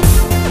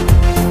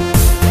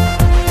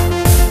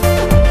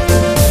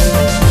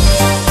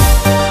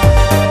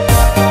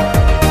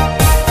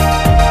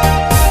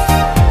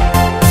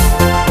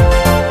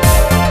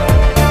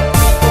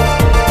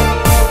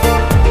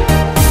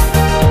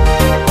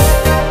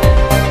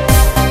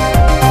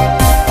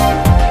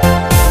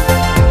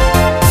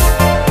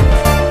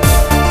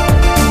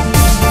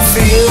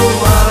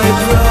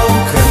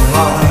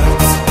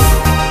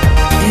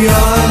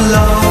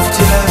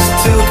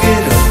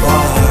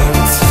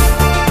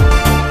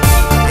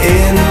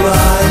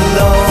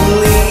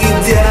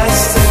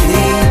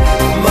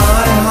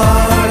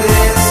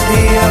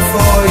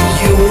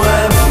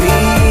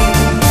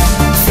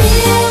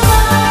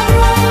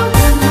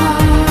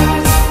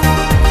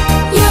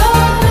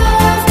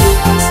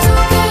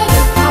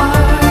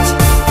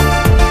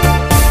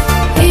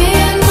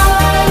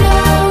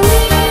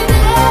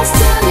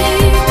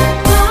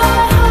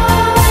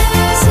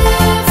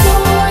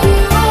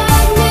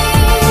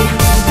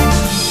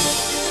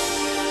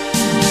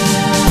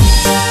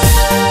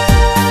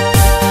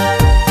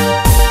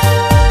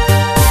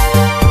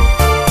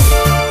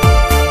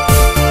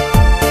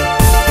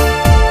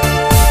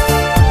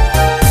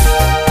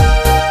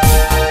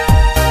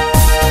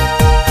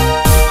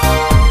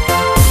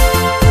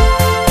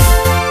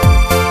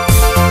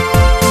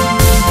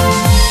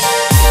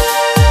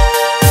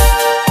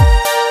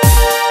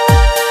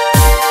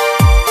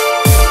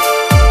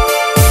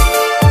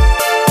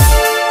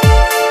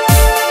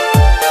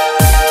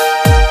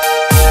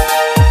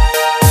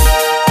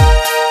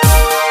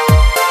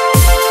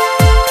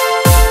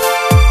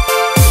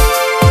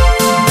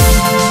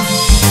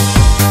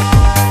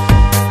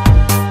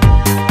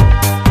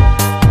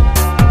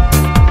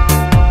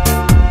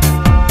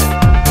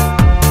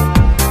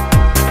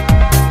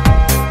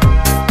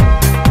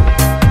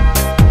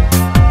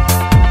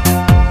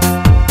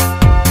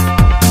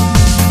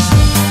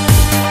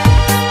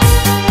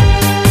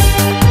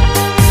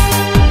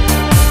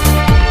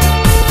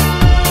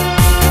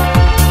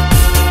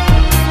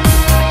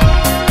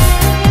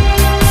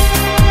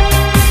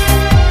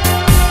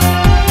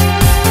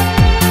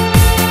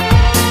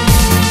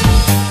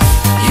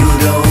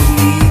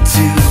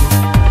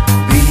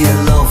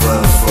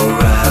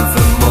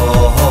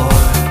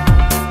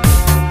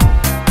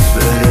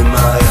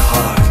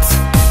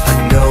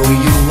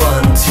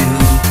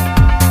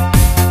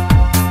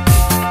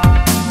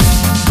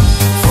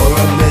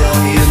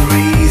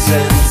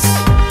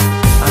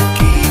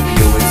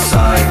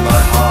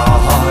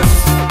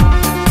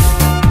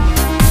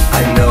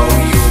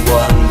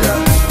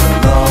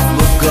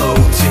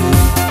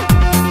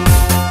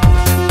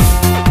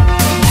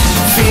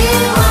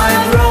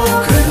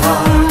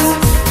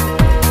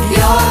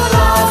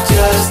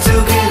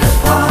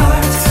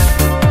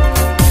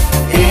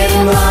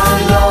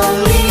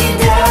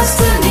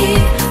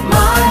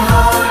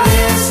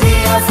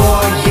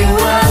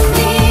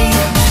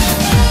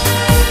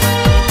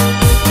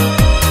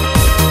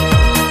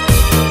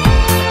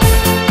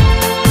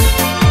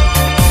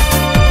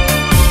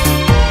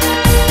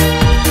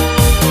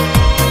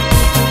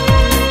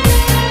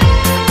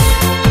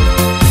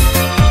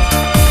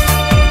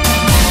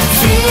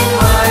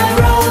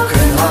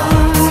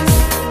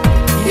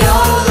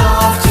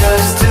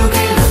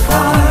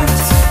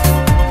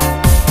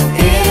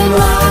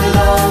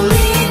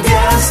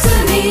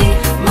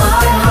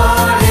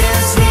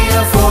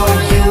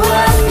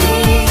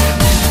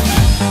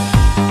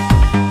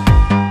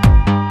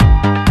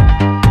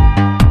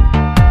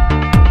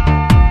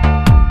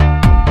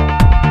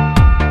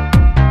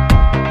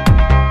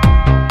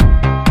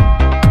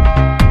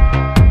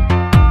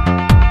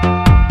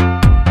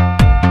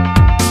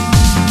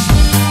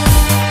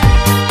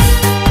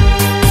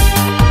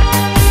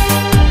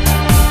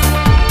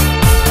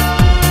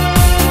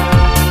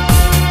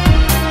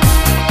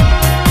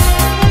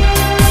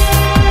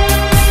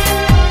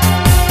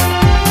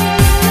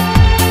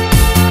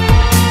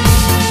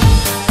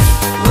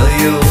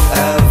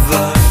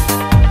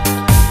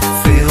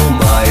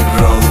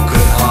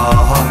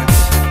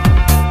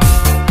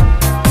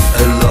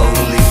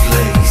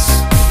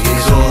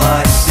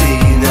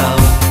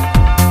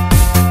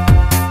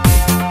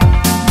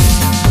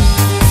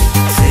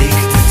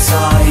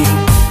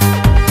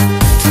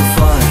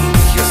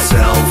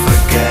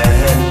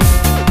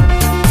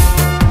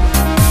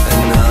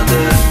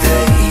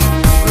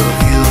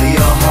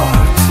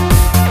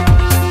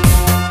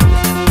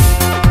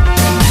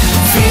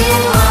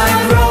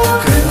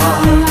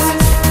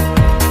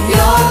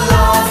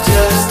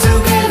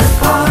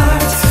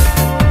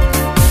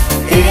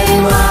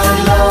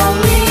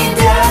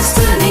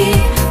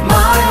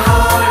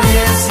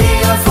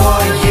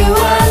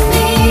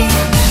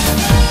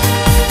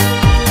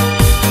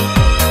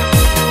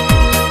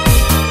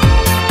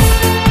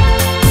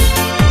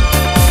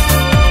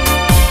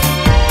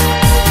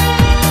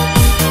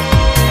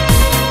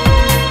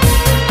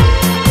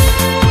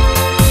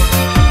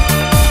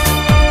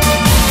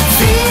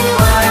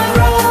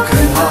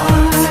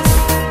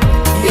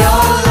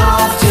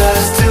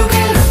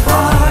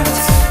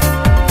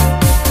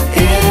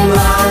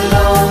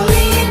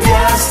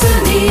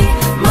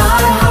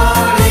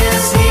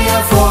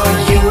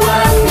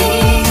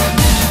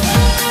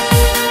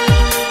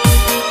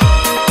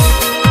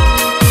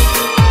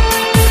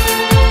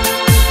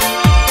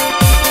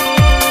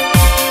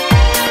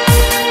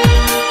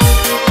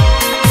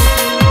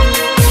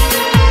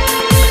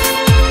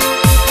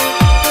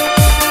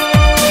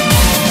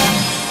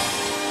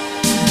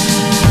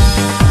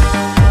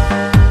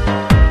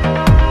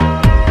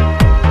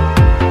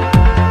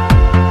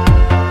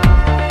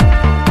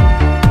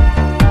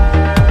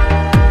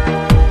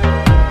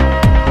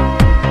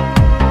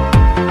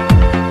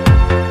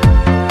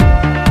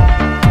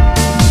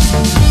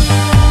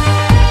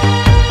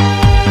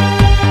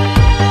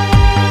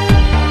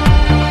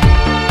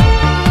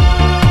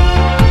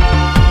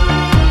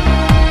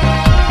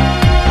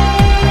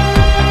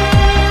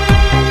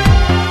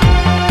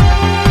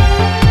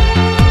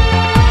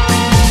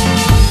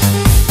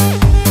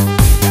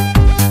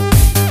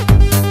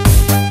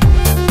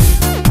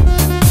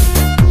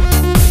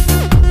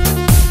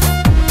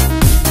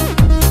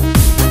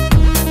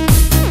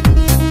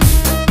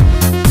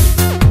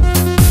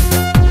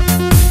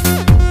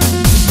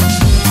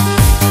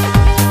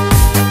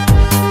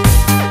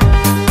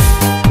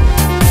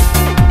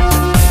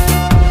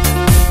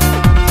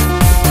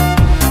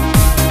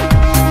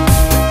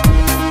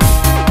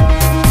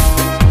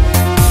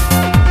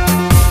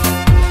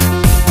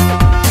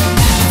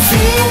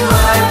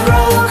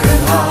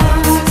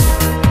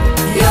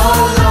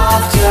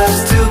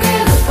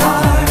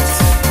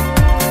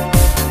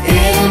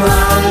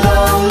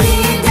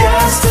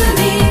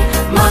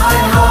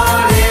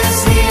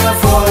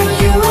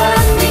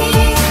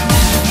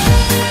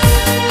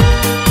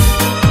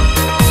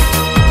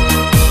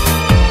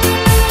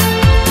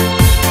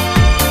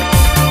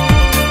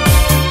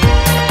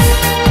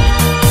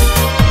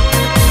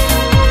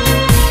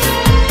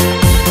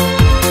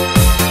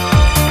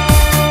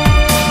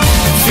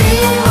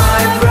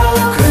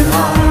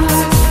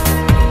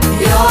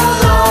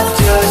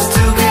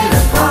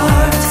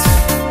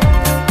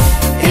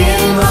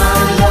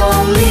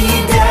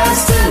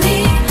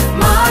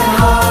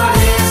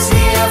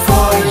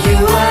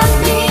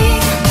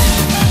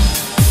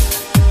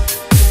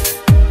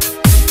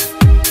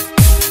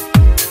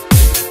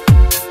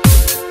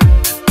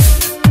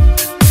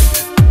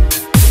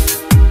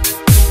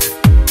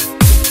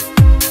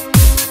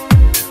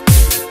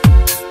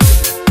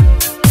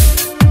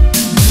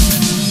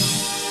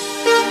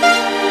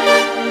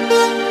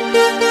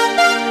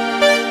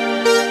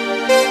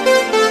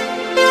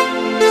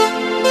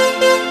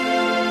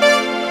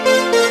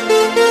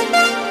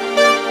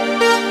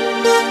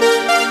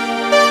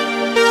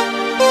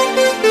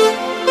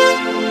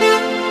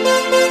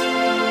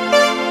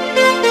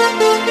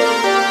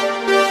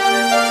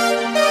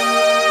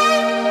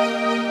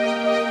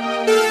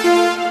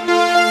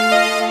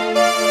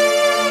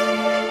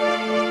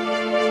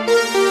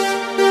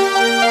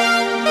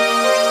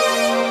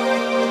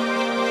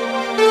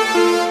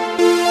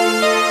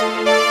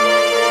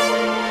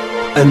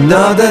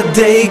 Another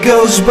day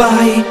goes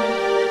by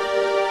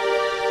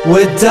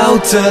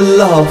without a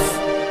love,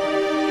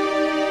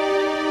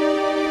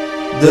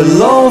 the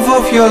love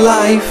of your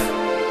life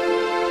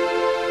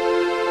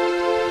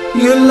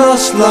you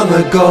lost long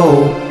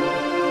ago.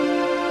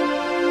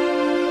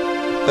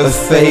 A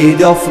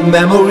fade of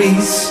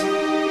memories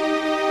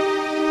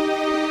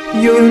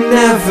you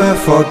never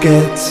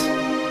forget.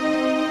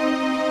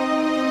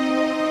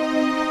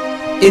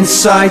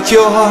 Inside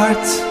your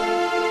heart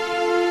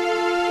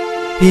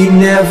he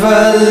never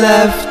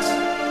left.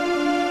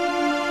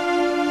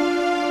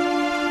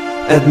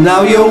 And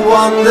now you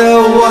wonder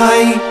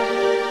why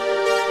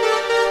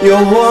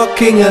you're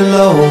walking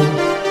alone,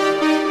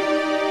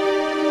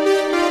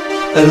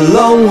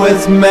 alone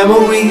with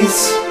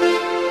memories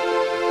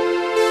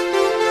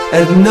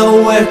and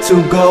nowhere to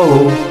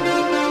go.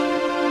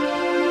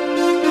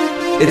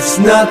 It's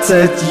not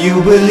that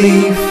you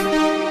believe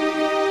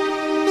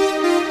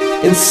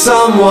in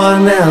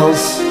someone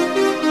else,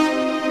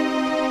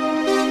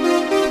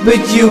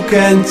 but you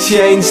can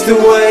change the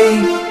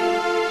way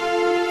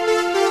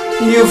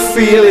you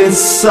feel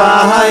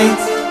inside.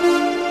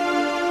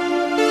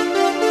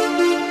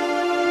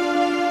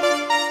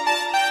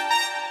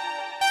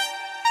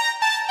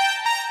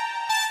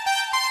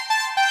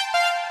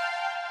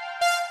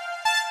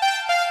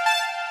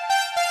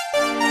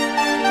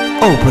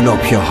 Open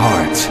up your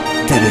heart,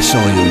 that is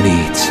all you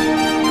need.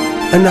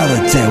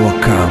 Another day will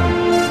come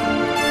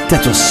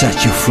that will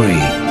set you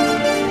free.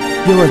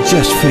 You will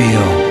just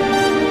feel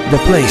the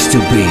place to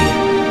be.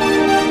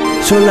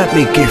 So let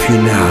me give you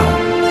now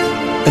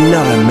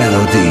another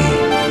melody.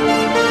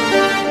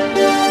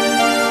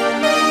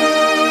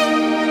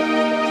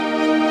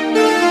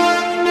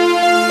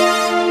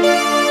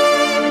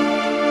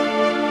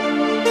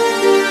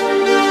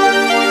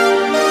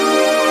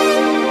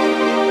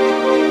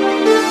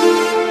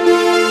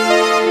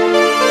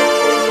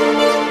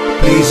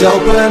 Please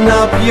open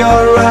up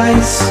your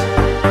eyes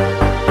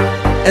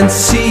and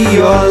see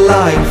your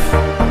life,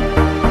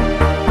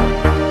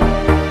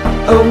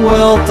 a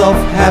world of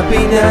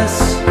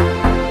happiness.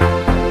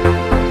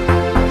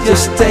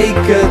 Just take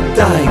a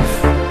dive,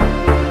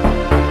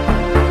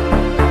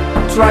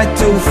 try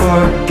to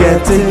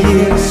forget the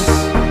years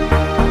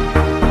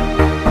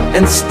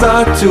and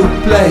start to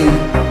play,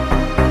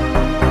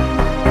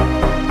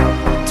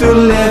 to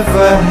live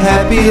a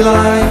happy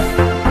life.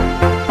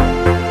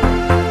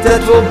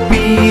 That will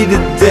be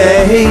the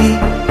day.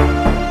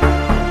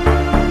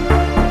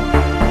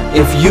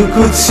 If you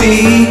could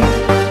see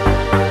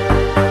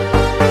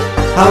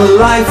how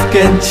life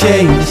can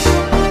change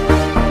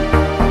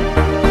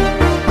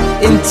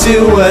into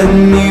a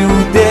new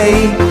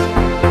day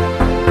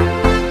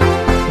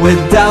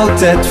without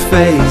that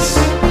face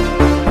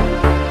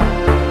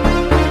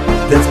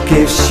that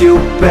gives you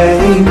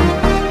pain.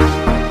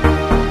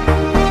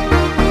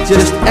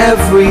 Just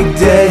every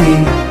day,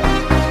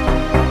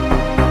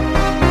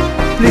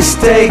 please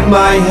take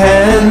my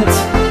hand,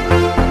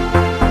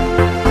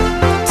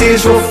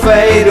 tears will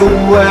fade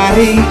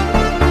away.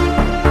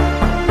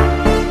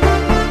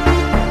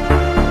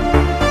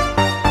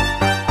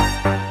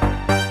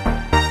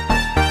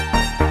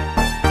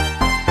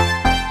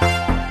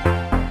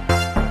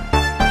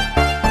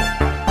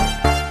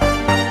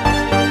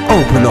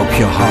 Open up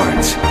your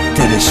heart,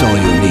 that is all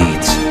you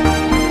need.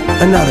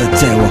 Another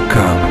day will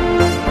come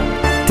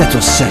that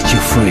will set you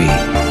free.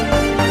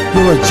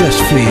 You will just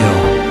feel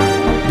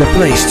the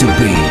place to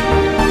be.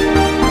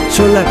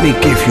 So let me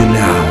give you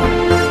now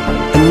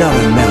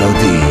another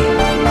melody.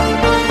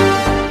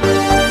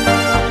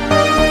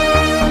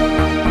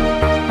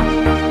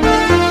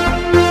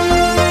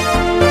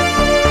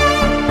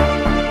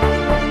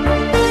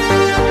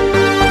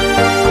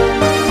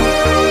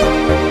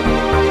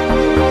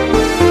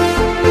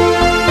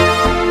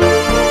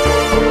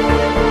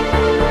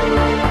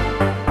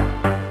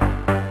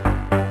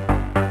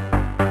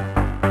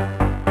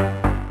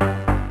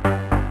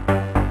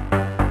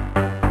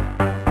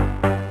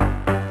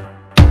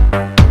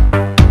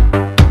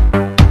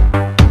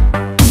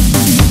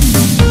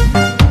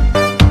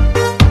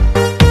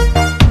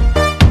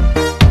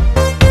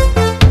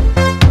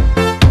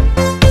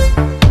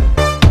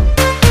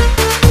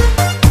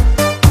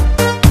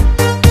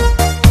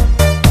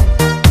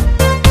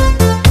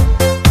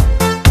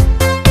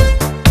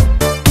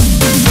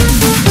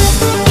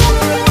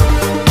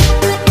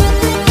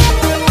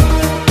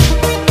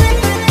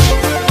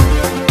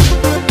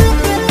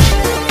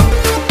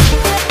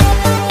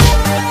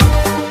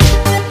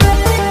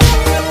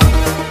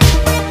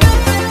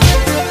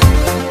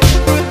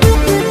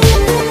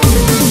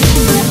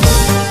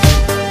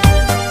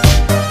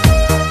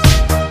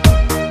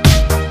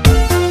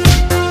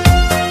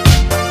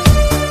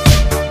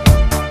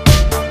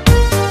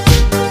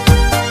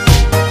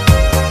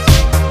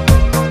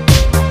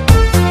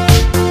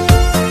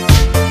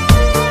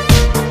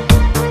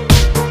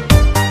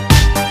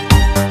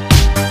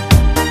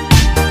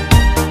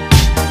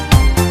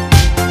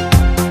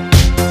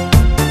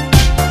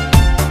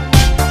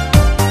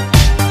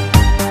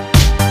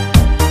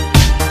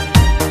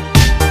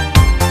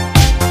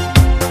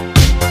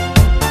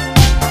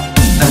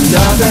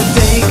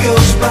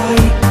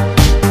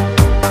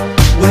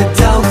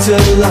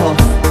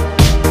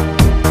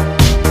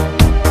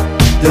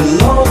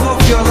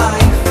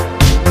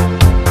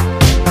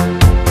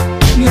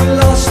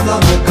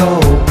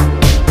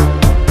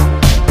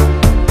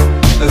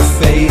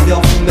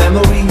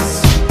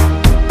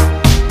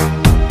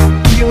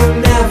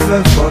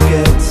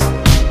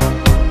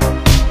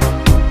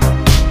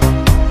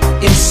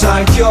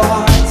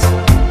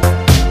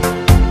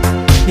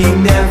 he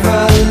never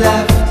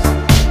left.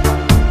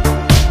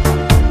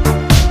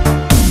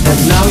 And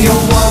now you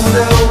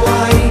wonder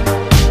why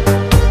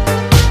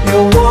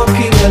you're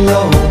walking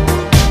alone,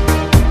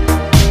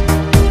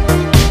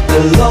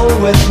 alone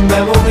with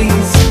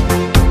memories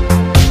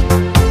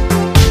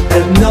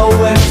and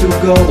nowhere to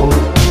go.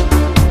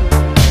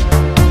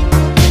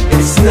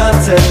 It's not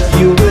that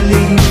you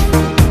believe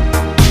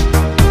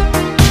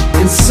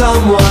in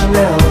someone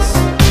else,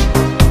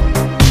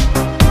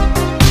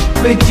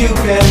 but you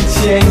can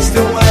change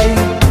the way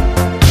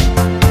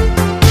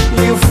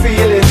you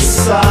feel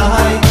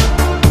inside.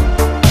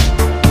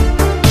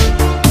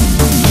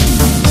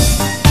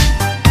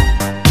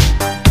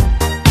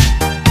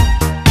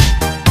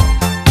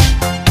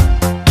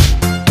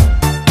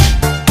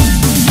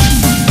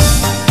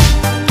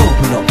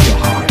 Open up your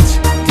heart,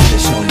 that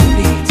is all you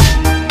need.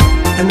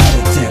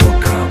 Another day will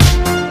come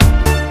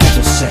that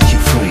will set you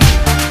free.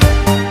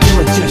 You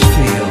will just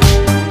feel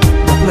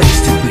the place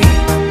to be.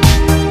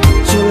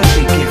 So let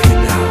me give you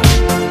now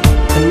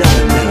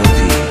another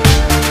melody.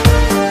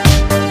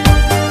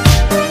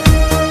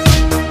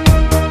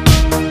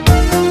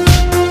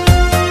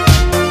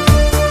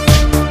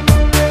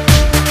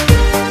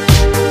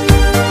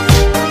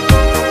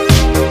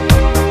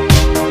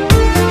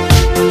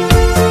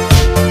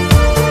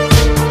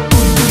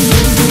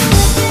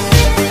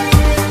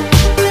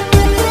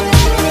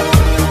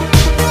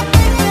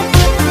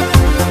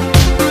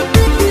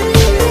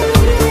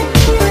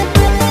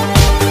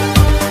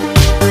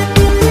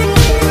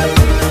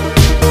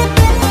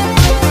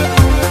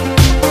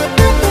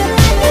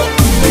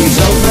 Please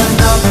open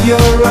up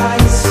your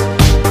eyes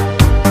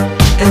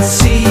and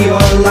see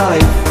your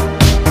life,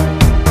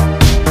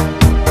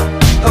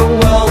 a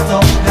world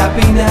of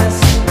happiness.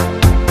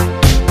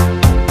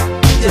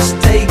 Just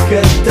take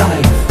a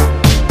dive.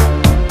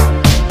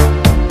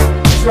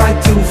 Try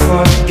to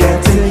forget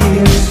the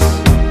years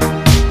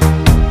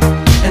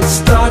and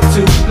start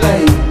to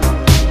play,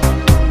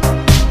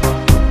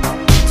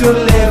 to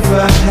live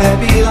a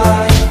happy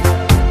life.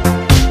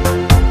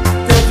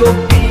 That will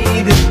be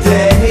the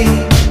day.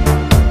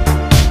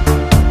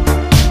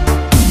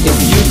 If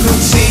you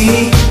could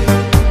see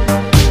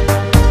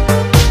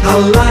how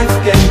life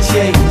can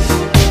change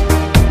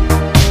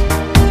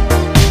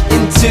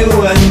into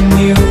a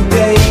new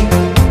day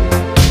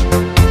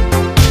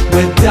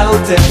without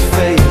that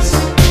face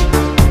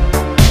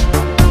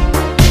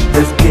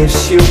that gives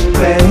you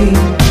pain,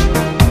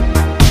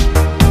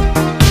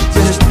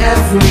 just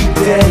every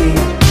day.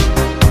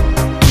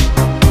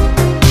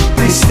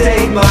 Please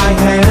take my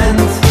hand,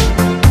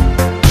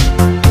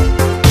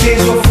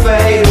 tears will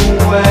fade